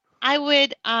I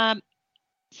would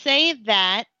say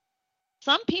that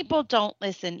some people don't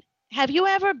listen. Have you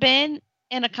ever been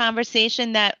in a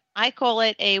conversation that I call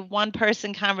it a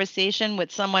one-person conversation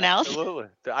with someone else? Absolutely.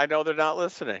 I know they're not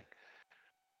listening.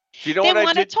 Do you know They what I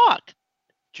want to did? talk.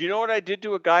 Do you know what I did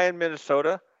to a guy in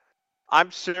Minnesota?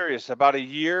 I'm serious. About a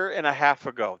year and a half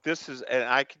ago. And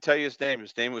I can tell you his name.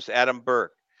 His name was Adam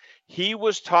Burke. He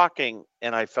was talking,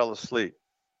 and I fell asleep.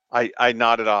 I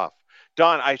nodded off.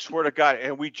 Don, I swear to God,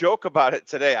 and we joke about it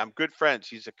today. I'm good friends.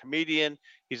 He's a comedian.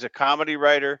 He's a comedy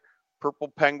writer.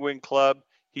 Purple Penguin Club.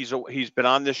 He's been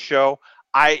on this show.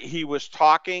 He was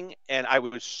talking, and I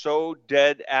was so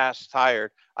dead ass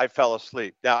tired, I fell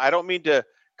asleep. Now, I don't mean to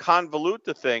convolute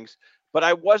the things, but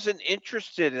I wasn't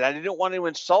interested, and I didn't want to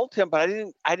insult him, but I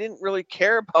didn't really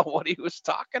care about what he was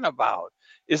talking about.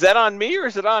 Is that on me or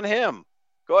is it on him?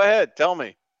 Go ahead, tell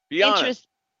me. Be honest.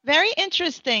 Very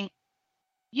interesting.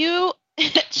 You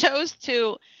chose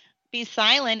to be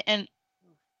silent and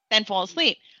then fall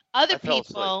asleep. Other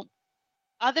people,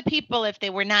 if they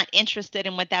were not interested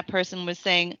in what that person was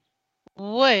saying,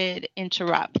 would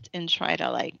interrupt and try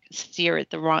to steer it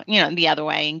the other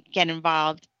way and get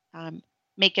involved.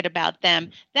 Make it about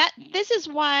them. This is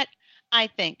what I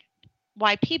think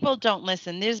why people don't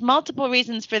listen. There's multiple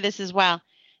reasons for this as well.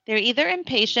 They're either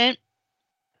impatient,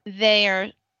 they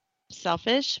are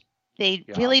selfish, they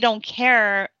really don't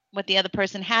care what the other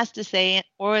person has to say,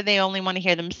 or they only want to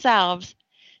hear themselves.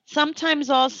 Sometimes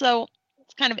also,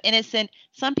 it's kind of innocent.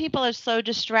 Some people are so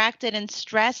distracted and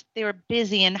stressed, they're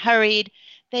busy and hurried.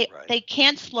 They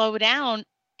can't slow down.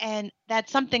 And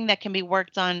that's something that can be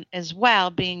worked on as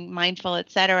well, being mindful,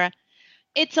 etc.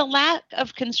 It's a lack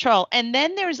of control. And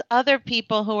then there's other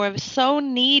people who are so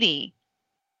needy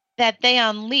that they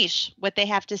unleash what they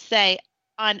have to say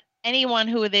on anyone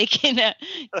who they can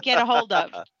get a hold of.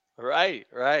 Right.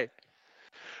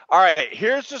 All right,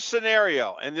 here's the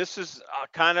scenario. And this is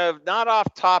kind of not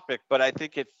off topic, but I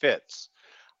think it fits.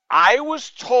 I was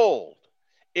told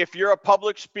if you're a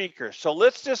public speaker, so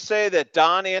let's just say that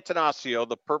Don Antanasio,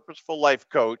 the Purposeful Life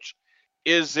Coach,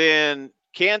 is in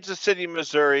Kansas City,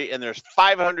 Missouri, and there's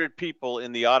 500 people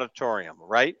in the auditorium,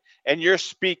 right? And you're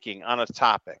speaking on a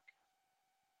topic.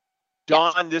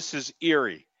 Don, this is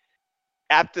eerie.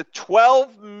 At the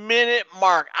 12-minute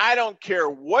mark, I don't care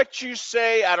what you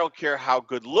say. I don't care how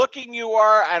good looking you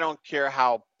are. I don't care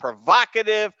how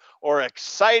provocative or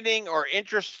exciting or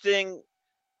interesting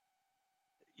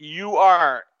you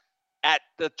are. At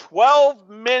the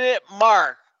 12-minute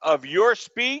mark of your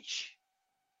speech,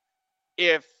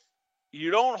 if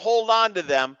you don't hold on to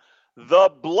them,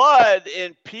 the blood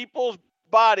in people's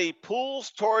body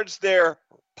pulls towards their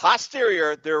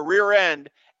posterior, their rear end,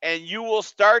 and you will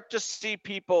start to see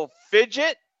people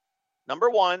fidget, number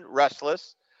one,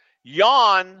 restless,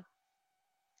 yawn,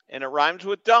 and it rhymes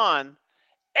with Don,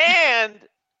 and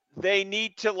they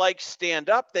need to like stand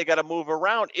up. They got to move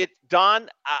around. Don,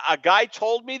 a guy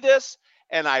told me this,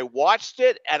 and I watched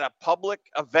it at a public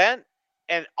event,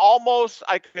 and almost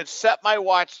I could set my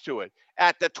watch to it.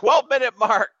 At the 12-minute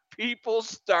mark, people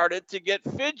started to get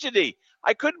fidgety.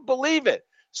 I couldn't believe it.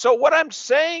 So what I'm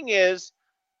saying is,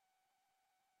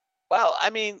 well, I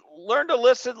mean, learn to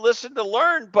listen, listen to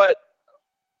learn, but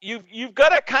you've got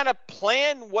to kind of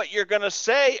plan what you're going to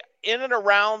say in and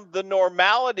around the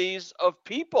normalities of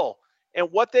people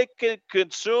and what they can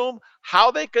consume,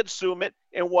 how they consume it,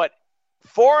 and what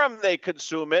forum they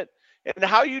consume it, and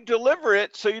how you deliver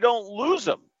it so you don't lose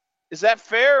them. Is that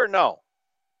fair or no?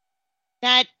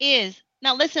 That is.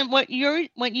 Now, listen, what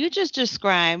you just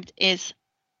described is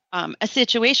a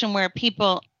situation where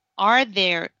people are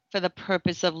there for the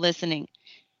purpose of listening.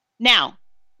 Now,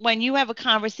 when you have a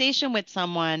conversation with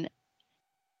someone,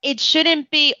 it shouldn't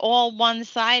be all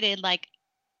one-sided, like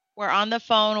we're on the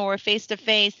phone or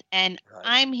face-to-face, and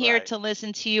I'm here to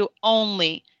listen to you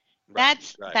only.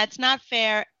 That's not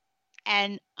fair.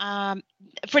 And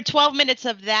for 12 minutes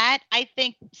of that, I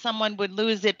think someone would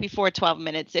lose it before 12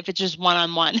 minutes if it's just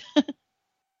one-on-one.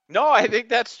 No, I think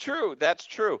that's true. That's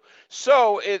true.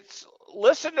 So it's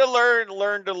listen to learn,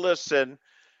 learn to listen.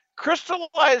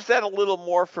 Crystallize that a little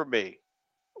more for me.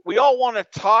 We all want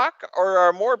to talk, or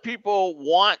are more people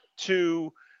want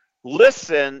to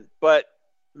listen, but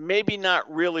maybe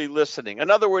not really listening? In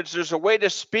other words, there's a way to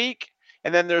speak,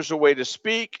 and then there's a way to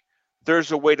speak.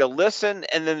 There's a way to listen,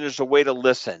 and then there's a way to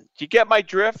listen. Do you get my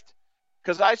drift?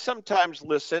 Because I sometimes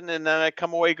listen, and then I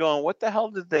come away going, what the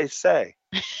hell did they say?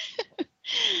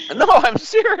 No, I'm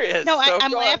serious. No,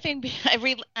 I'm laughing.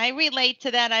 I relate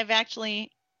to that. I've actually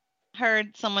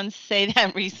heard someone say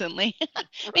that recently.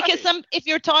 Because if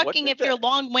you're talking, if you're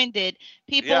long-winded,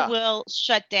 people will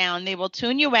shut down. They will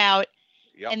tune you out,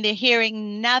 and they're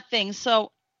hearing nothing.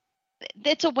 So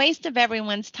it's a waste of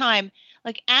everyone's time.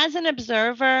 Like, as an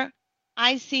observer,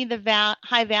 I see the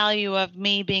high value of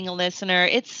me being a listener.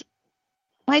 It's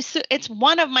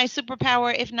one of my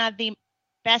superpower, if not the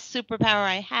best superpower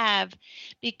I have,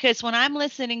 because when I'm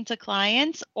listening to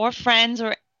clients or friends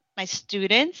or my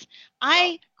students,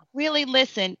 I really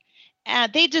listen.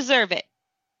 They deserve it.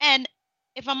 And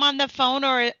if I'm on the phone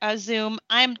or a Zoom,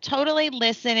 I'm totally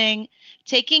listening,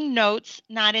 taking notes,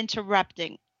 not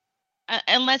interrupting,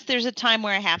 unless there's a time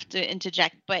where I have to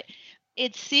interject. But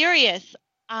it's serious.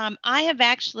 I have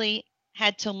actually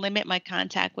had to limit my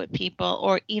contact with people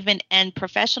or even end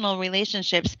professional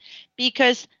relationships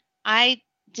because I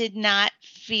did not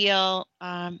feel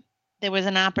there was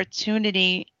an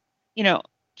opportunity,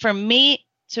 for me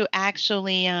to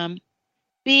actually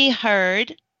be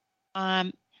heard.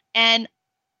 And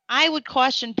I would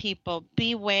caution people,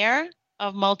 beware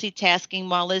of multitasking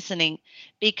while listening,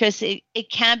 because it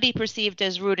can be perceived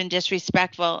as rude and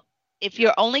disrespectful. If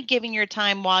you're only giving your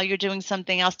time while you're doing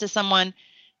something else to someone,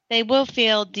 they will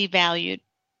feel devalued.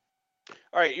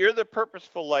 All right, you're the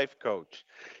Purposeful Life Coach.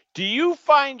 Do you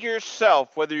find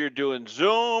yourself, whether you're doing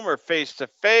Zoom or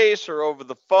face-to-face or over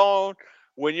the phone,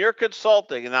 when you're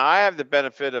consulting, and now I have the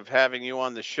benefit of having you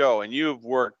on the show, and you've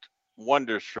worked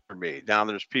wonders for me. Now,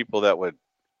 there's people that would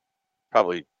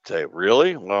probably say,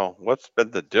 really? Well, what's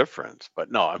been the difference?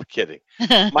 But no, I'm kidding.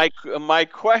 My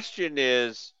question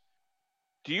is,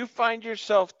 do you find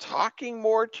yourself talking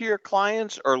more to your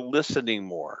clients or listening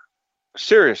more?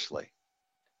 Seriously.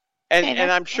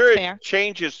 And I'm sure it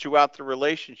changes throughout the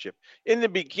relationship. In the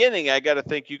beginning, I got to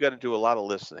think you got to do a lot of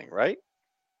listening, right?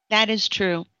 That is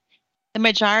true. The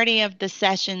majority of the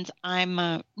sessions,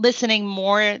 I'm listening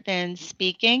more than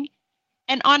speaking.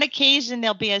 And on occasion,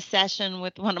 there'll be a session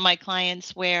with one of my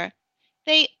clients where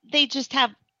they just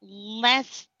have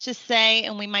less to say,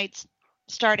 and we might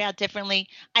start out differently.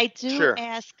 I do Sure.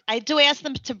 ask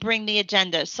them to bring the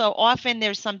agenda. So often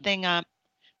there's something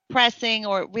pressing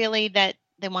or really that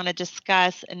they want to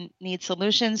discuss and need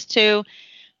solutions to.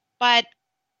 But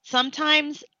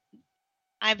sometimes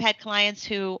I've had clients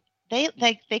who they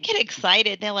get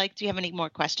excited. They're like, "Do you have any more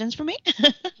questions for me?"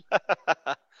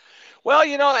 Well,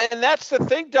 and that's the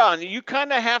thing, Don. You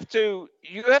kind of have to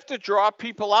draw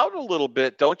people out a little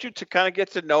bit, don't you, to kind of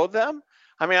get to know them?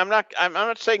 I mean, I'm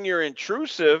not saying you're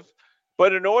intrusive,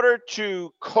 but in order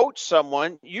to coach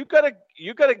someone, you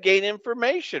gotta gain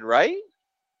information, right?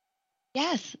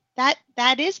 Yes,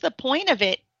 that is the point of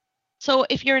it. So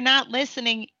if you're not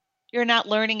listening, you're not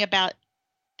learning about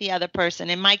the other person.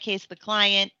 In my case, the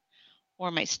client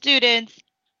or my students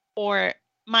or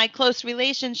my close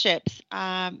relationships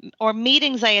or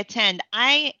meetings I attend.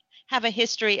 I have a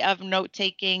history of note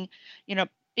taking,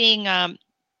 being a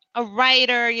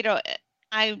writer.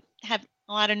 I have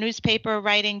a lot of newspaper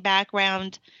writing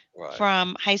background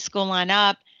from high school on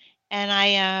up.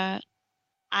 And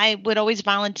I would always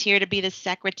volunteer to be the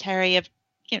secretary of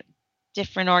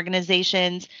different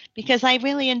organizations because I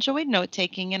really enjoyed note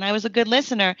taking and I was a good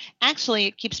listener. Actually,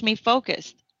 it keeps me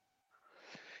focused.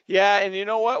 Yeah, and you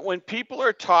know what? When people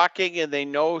are talking and they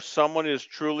know someone is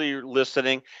truly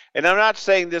listening, and I'm not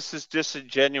saying this is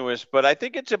disingenuous, but I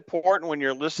think it's important when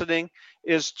you're listening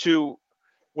is to,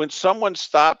 when someone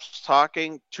stops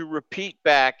talking, to repeat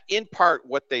back in part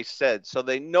what they said so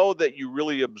they know that you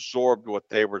really absorbed what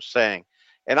they were saying.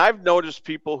 And I've noticed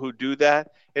people who do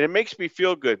that, and it makes me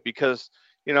feel good because,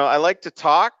 I like to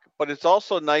talk, but it's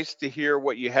also nice to hear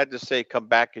what you had to say come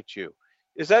back at you.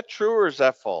 Is that true or is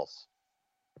that false?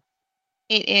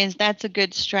 It is. That's a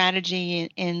good strategy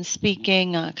in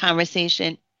speaking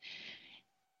conversation.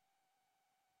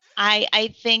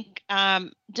 I think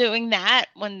doing that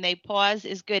when they pause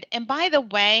is good. And by the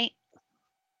way,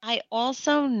 I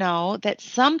also know that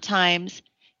sometimes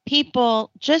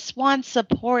people just want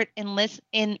support in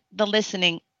the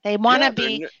listening. They want to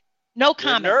be no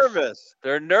comments.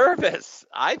 They're nervous,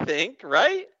 I think,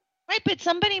 right? Right, but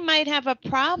somebody might have a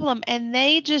problem and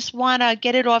they just want to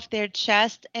get it off their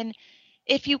chest. And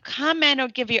if you comment or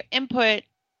give your input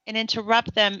and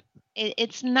interrupt them,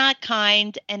 it's not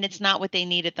kind and it's not what they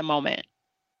need at the moment.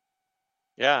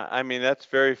 Yeah, I mean, that's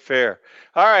very fair.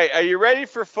 All right, are you ready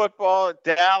for football?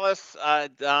 Dallas,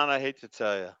 Don, I hate to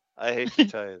tell you.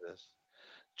 This.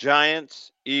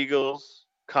 Giants, Eagles,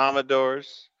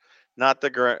 Commodores, not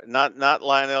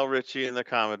Lionel Richie and the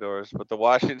Commodores, but the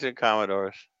Washington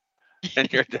Commodores and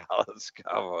your Dallas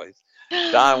Cowboys.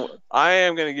 Don, I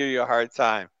am going to give you a hard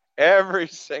time every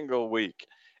single week.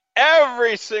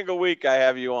 Every single week I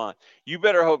have you on. You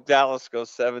better hope Dallas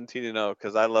goes 17-0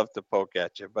 because I love to poke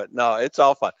at you. But no, it's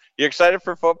all fun. You excited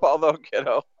for football though,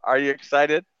 kiddo? Are you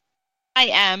excited? I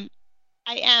am.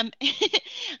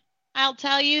 I'll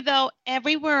tell you though,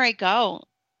 everywhere I go,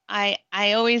 I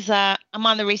always I'm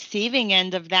on the receiving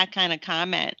end of that kind of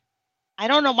comment. I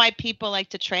don't know why people like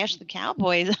to trash the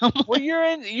Cowboys. Well, you're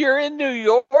in New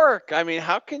York. I mean,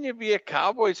 how can you be a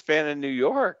Cowboys fan in New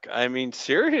York? I mean,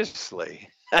 seriously.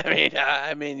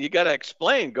 I mean, you got to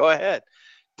explain. Go ahead.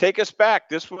 Take us back.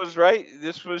 This was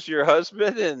your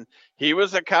husband, and he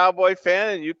was a Cowboy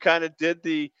fan, and you kind of did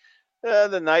the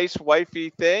nice wifey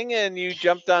thing, and you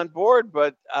jumped on board.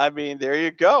 But I mean, there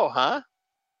you go, huh?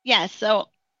 Yeah. So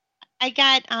I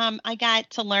got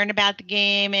to learn about the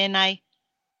game, and I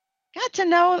got to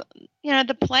know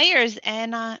the players.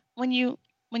 And when you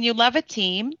love a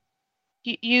team,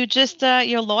 you just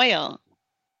you're loyal,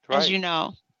 right. As you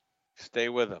know. Stay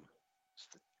with them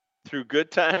through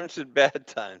good times and bad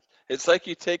times. It's like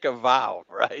you take a vow,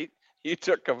 right? You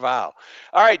took a vow.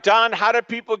 All right, Don, how do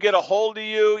people get a hold of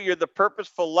you? You're the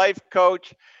Purposeful Life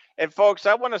Coach. And folks,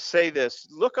 I want to say this.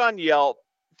 Look on Yelp.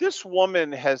 This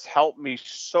woman has helped me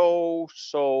so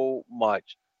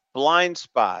much. Blind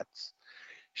spots.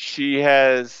 She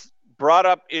has brought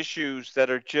up issues that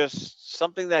are just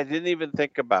something that I didn't even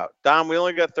think about. Don, we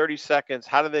only got 30 seconds.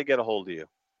 How do they get a hold of you?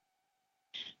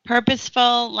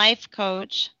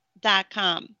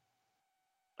 PurposefulLifeCoach.com.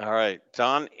 All right,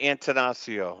 Don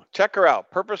Antanasio. Check her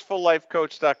out,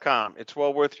 PurposefulLifeCoach.com. It's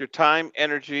well worth your time,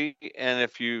 energy, and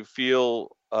if you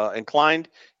feel inclined,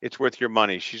 it's worth your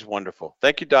money. She's wonderful.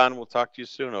 Thank you, Don. We'll talk to you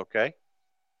soon, okay?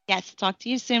 Yes, talk to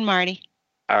you soon, Marty.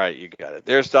 All right, you got it.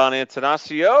 There's Don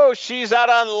Antanasio. She's out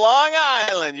on Long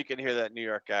Island. You can hear that New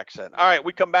York accent. All right,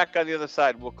 we come back on the other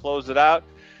side. We'll close it out.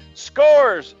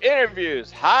 Scores,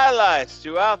 interviews, highlights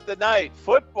throughout the night.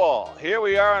 Football. Here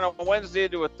we are on a Wednesday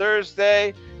into a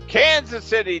Thursday. Kansas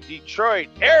City, Detroit,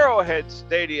 Arrowhead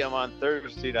Stadium on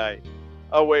Thursday night.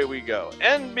 away we go.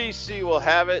 NBC will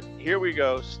have it. Here we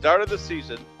go. Start of the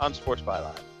season on Sports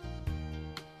Byline.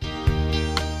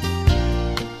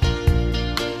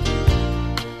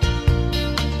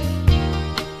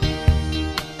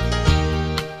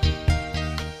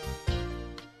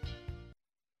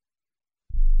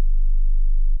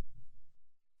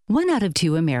 One out of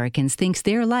 2 Americans thinks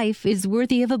their life is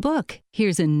worthy of a book.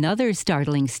 Here's another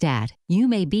startling stat. You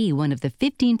may be one of the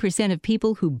 15% of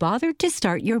people who bothered to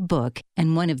start your book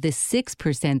and one of the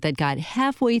 6% that got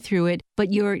halfway through it,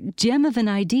 but your gem of an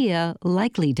idea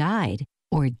likely died.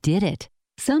 Or did it?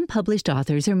 Some published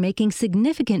authors are making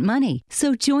significant money,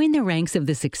 so join the ranks of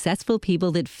the successful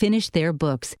people that finish their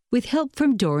books with help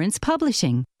from Dorrance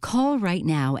Publishing. Call right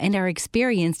now and our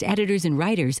experienced editors and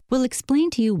writers will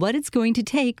explain to you what it's going to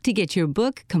take to get your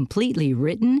book completely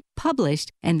written,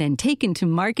 published, and then taken to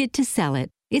market to sell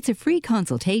it. It's a free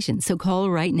consultation, so call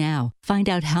right now. Find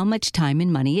out how much time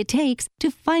and money it takes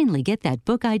to finally get that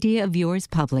book idea of yours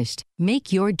published.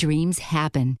 Make your dreams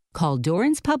happen. Call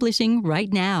Dorrance Publishing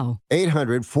right now.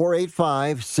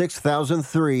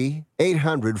 800-485-6003.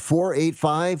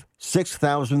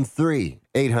 800-485-6003.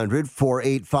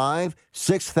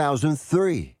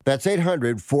 800-485-6003. That's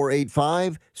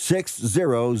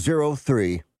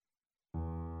 800-485-6003.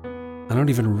 I don't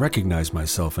even recognize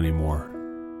myself anymore.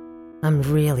 I'm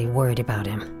really worried about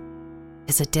him.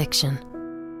 His addiction.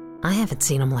 I haven't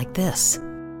seen him like this.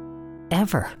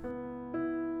 Ever.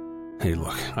 Hey,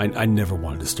 look, I never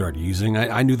wanted to start using.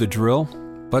 I knew the drill,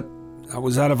 but I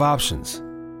was out of options.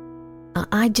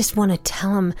 I just want to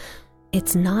tell him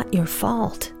it's not your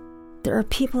fault. There are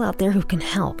people out there who can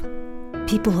help.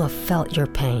 People who have felt your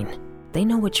pain. They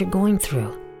know what you're going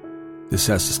through. This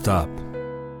has to stop.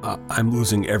 I'm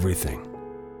losing everything.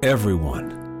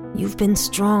 Everyone. You've been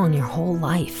strong your whole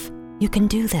life. You can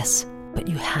do this, but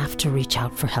you have to reach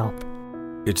out for help.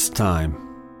 It's time.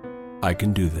 I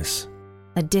can do this.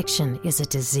 Addiction is a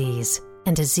disease,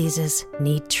 and diseases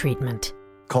need treatment.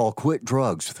 Call Quit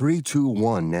Drugs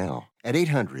 321 now at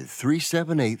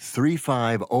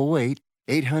 800-378-3508.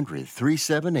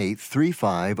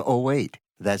 800-378-3508.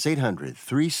 That's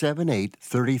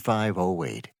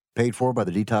 800-378-3508. Paid for by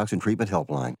the Detox and Treatment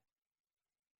Helpline.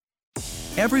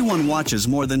 Everyone watches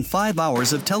more than 5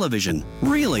 hours of television.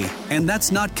 Really? And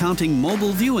that's not counting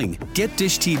mobile viewing. Get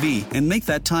Dish TV and make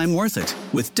that time worth it.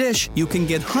 With Dish, you can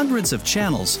get hundreds of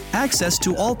channels, access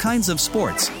to all kinds of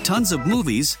sports, tons of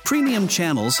movies, premium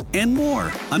channels, and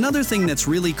more. Another thing that's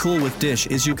really cool with Dish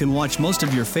is you can watch most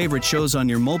of your favorite shows on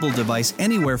your mobile device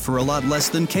anywhere for a lot less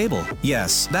than cable.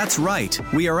 Yes, that's right.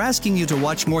 We are asking you to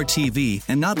watch more TV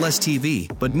and not less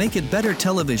TV, but make it better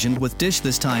television with Dish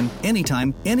this time,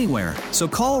 anytime, anywhere. So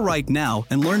call right now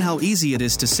and learn how easy it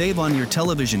is to save on your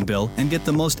television bill and get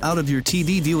the most out of your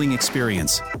TV viewing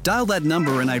experience. Dial that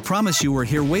number and I promise you we're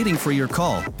here waiting for your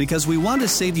call because we want to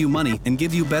save you money and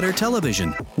give you better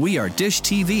television. We are Dish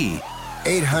TV.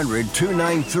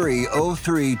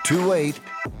 800-293-0328.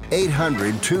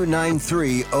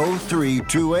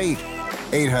 800-293-0328.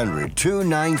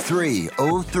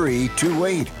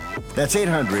 800-293-0328. That's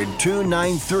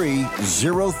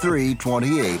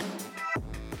 800-293-0328.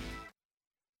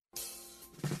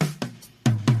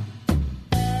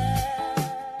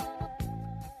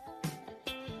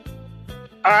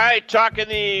 All right, talking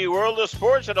the world of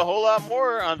sports and a whole lot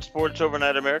more on Sports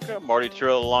Overnight America. Marty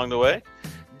Terrell along the way.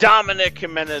 Dominic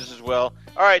Jimenez as well.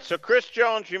 All right, so Chris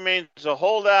Jones remains a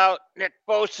holdout. Nick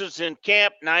Bosa's in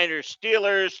camp. Niners,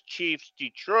 Steelers, Chiefs,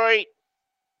 Detroit.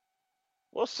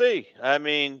 We'll see. I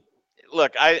mean,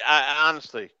 look, I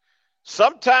honestly,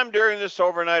 sometime during this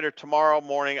overnight or tomorrow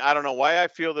morning, I don't know why I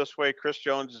feel this way. Chris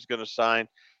Jones is going to sign,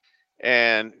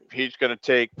 and he's going to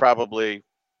take probably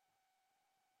 –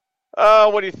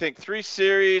 what do you think? 3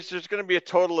 series. There's going to be a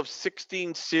total of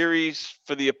 16 series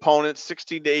for the opponent,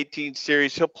 16 to 18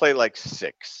 series. He'll play like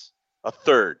 6, a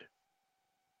third,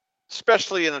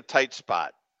 especially in a tight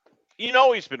spot. You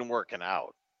know he's been working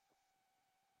out.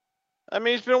 I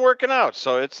mean, he's been working out,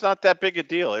 so it's not that big a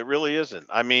deal. It really isn't.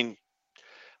 I mean,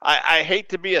 I hate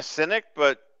to be a cynic,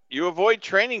 but you avoid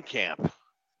training camp.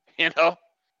 You know,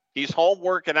 he's home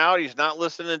working out. He's not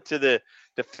listening to the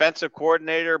defensive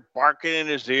coordinator barking in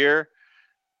his ear.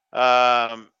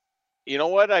 You know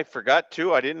what? I forgot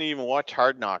too. I didn't even watch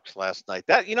Hard Knocks last night.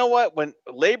 You know what? When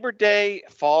Labor Day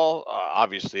fall,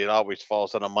 obviously it always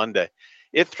falls on a Monday.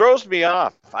 It throws me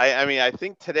off. I mean, I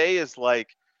think today is like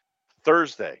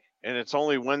Thursday and it's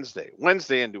only Wednesday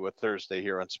into a Thursday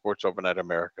here on Sports Overnight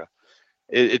America.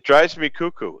 It drives me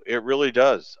cuckoo. It really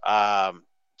does.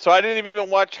 So I didn't even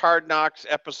watch Hard Knocks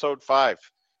episode 5.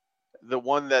 The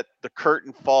one that the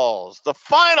curtain falls, the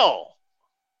final.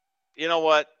 You know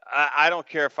what? I don't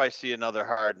care if I see another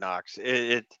Hard Knocks.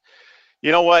 You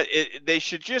know what? They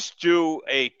should just do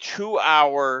a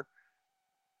 2-hour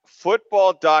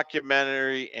football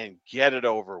documentary and get it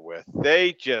over with.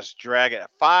 They just drag it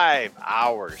 5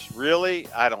 hours. Really?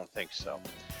 I don't think so.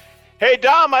 Hey,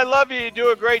 Dom, I love you. You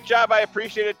do a great job. I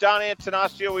appreciate it. Don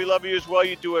Antanasio, we love you as well.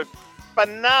 You do a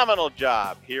phenomenal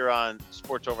job here on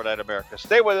Sports Overnight America.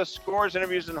 Stay with us. Scores,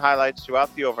 interviews, and highlights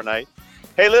throughout the overnight.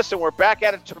 Hey, listen, we're back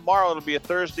at it tomorrow. It'll be a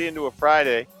Thursday into a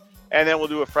Friday, and then we'll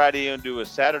do a Friday into a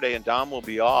Saturday, and Dom will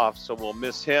be off, so we'll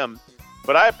miss him.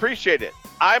 But I appreciate it.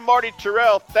 I'm Marty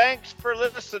Terrell. Thanks for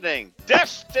listening.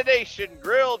 Destination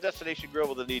Grill,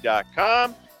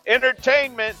 DestinationGrillWithAE.com.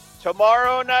 Entertainment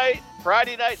tomorrow night,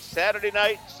 Friday night, Saturday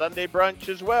night, Sunday brunch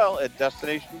as well at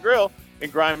Destination Grill in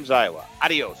Grimes, Iowa.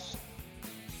 Adios.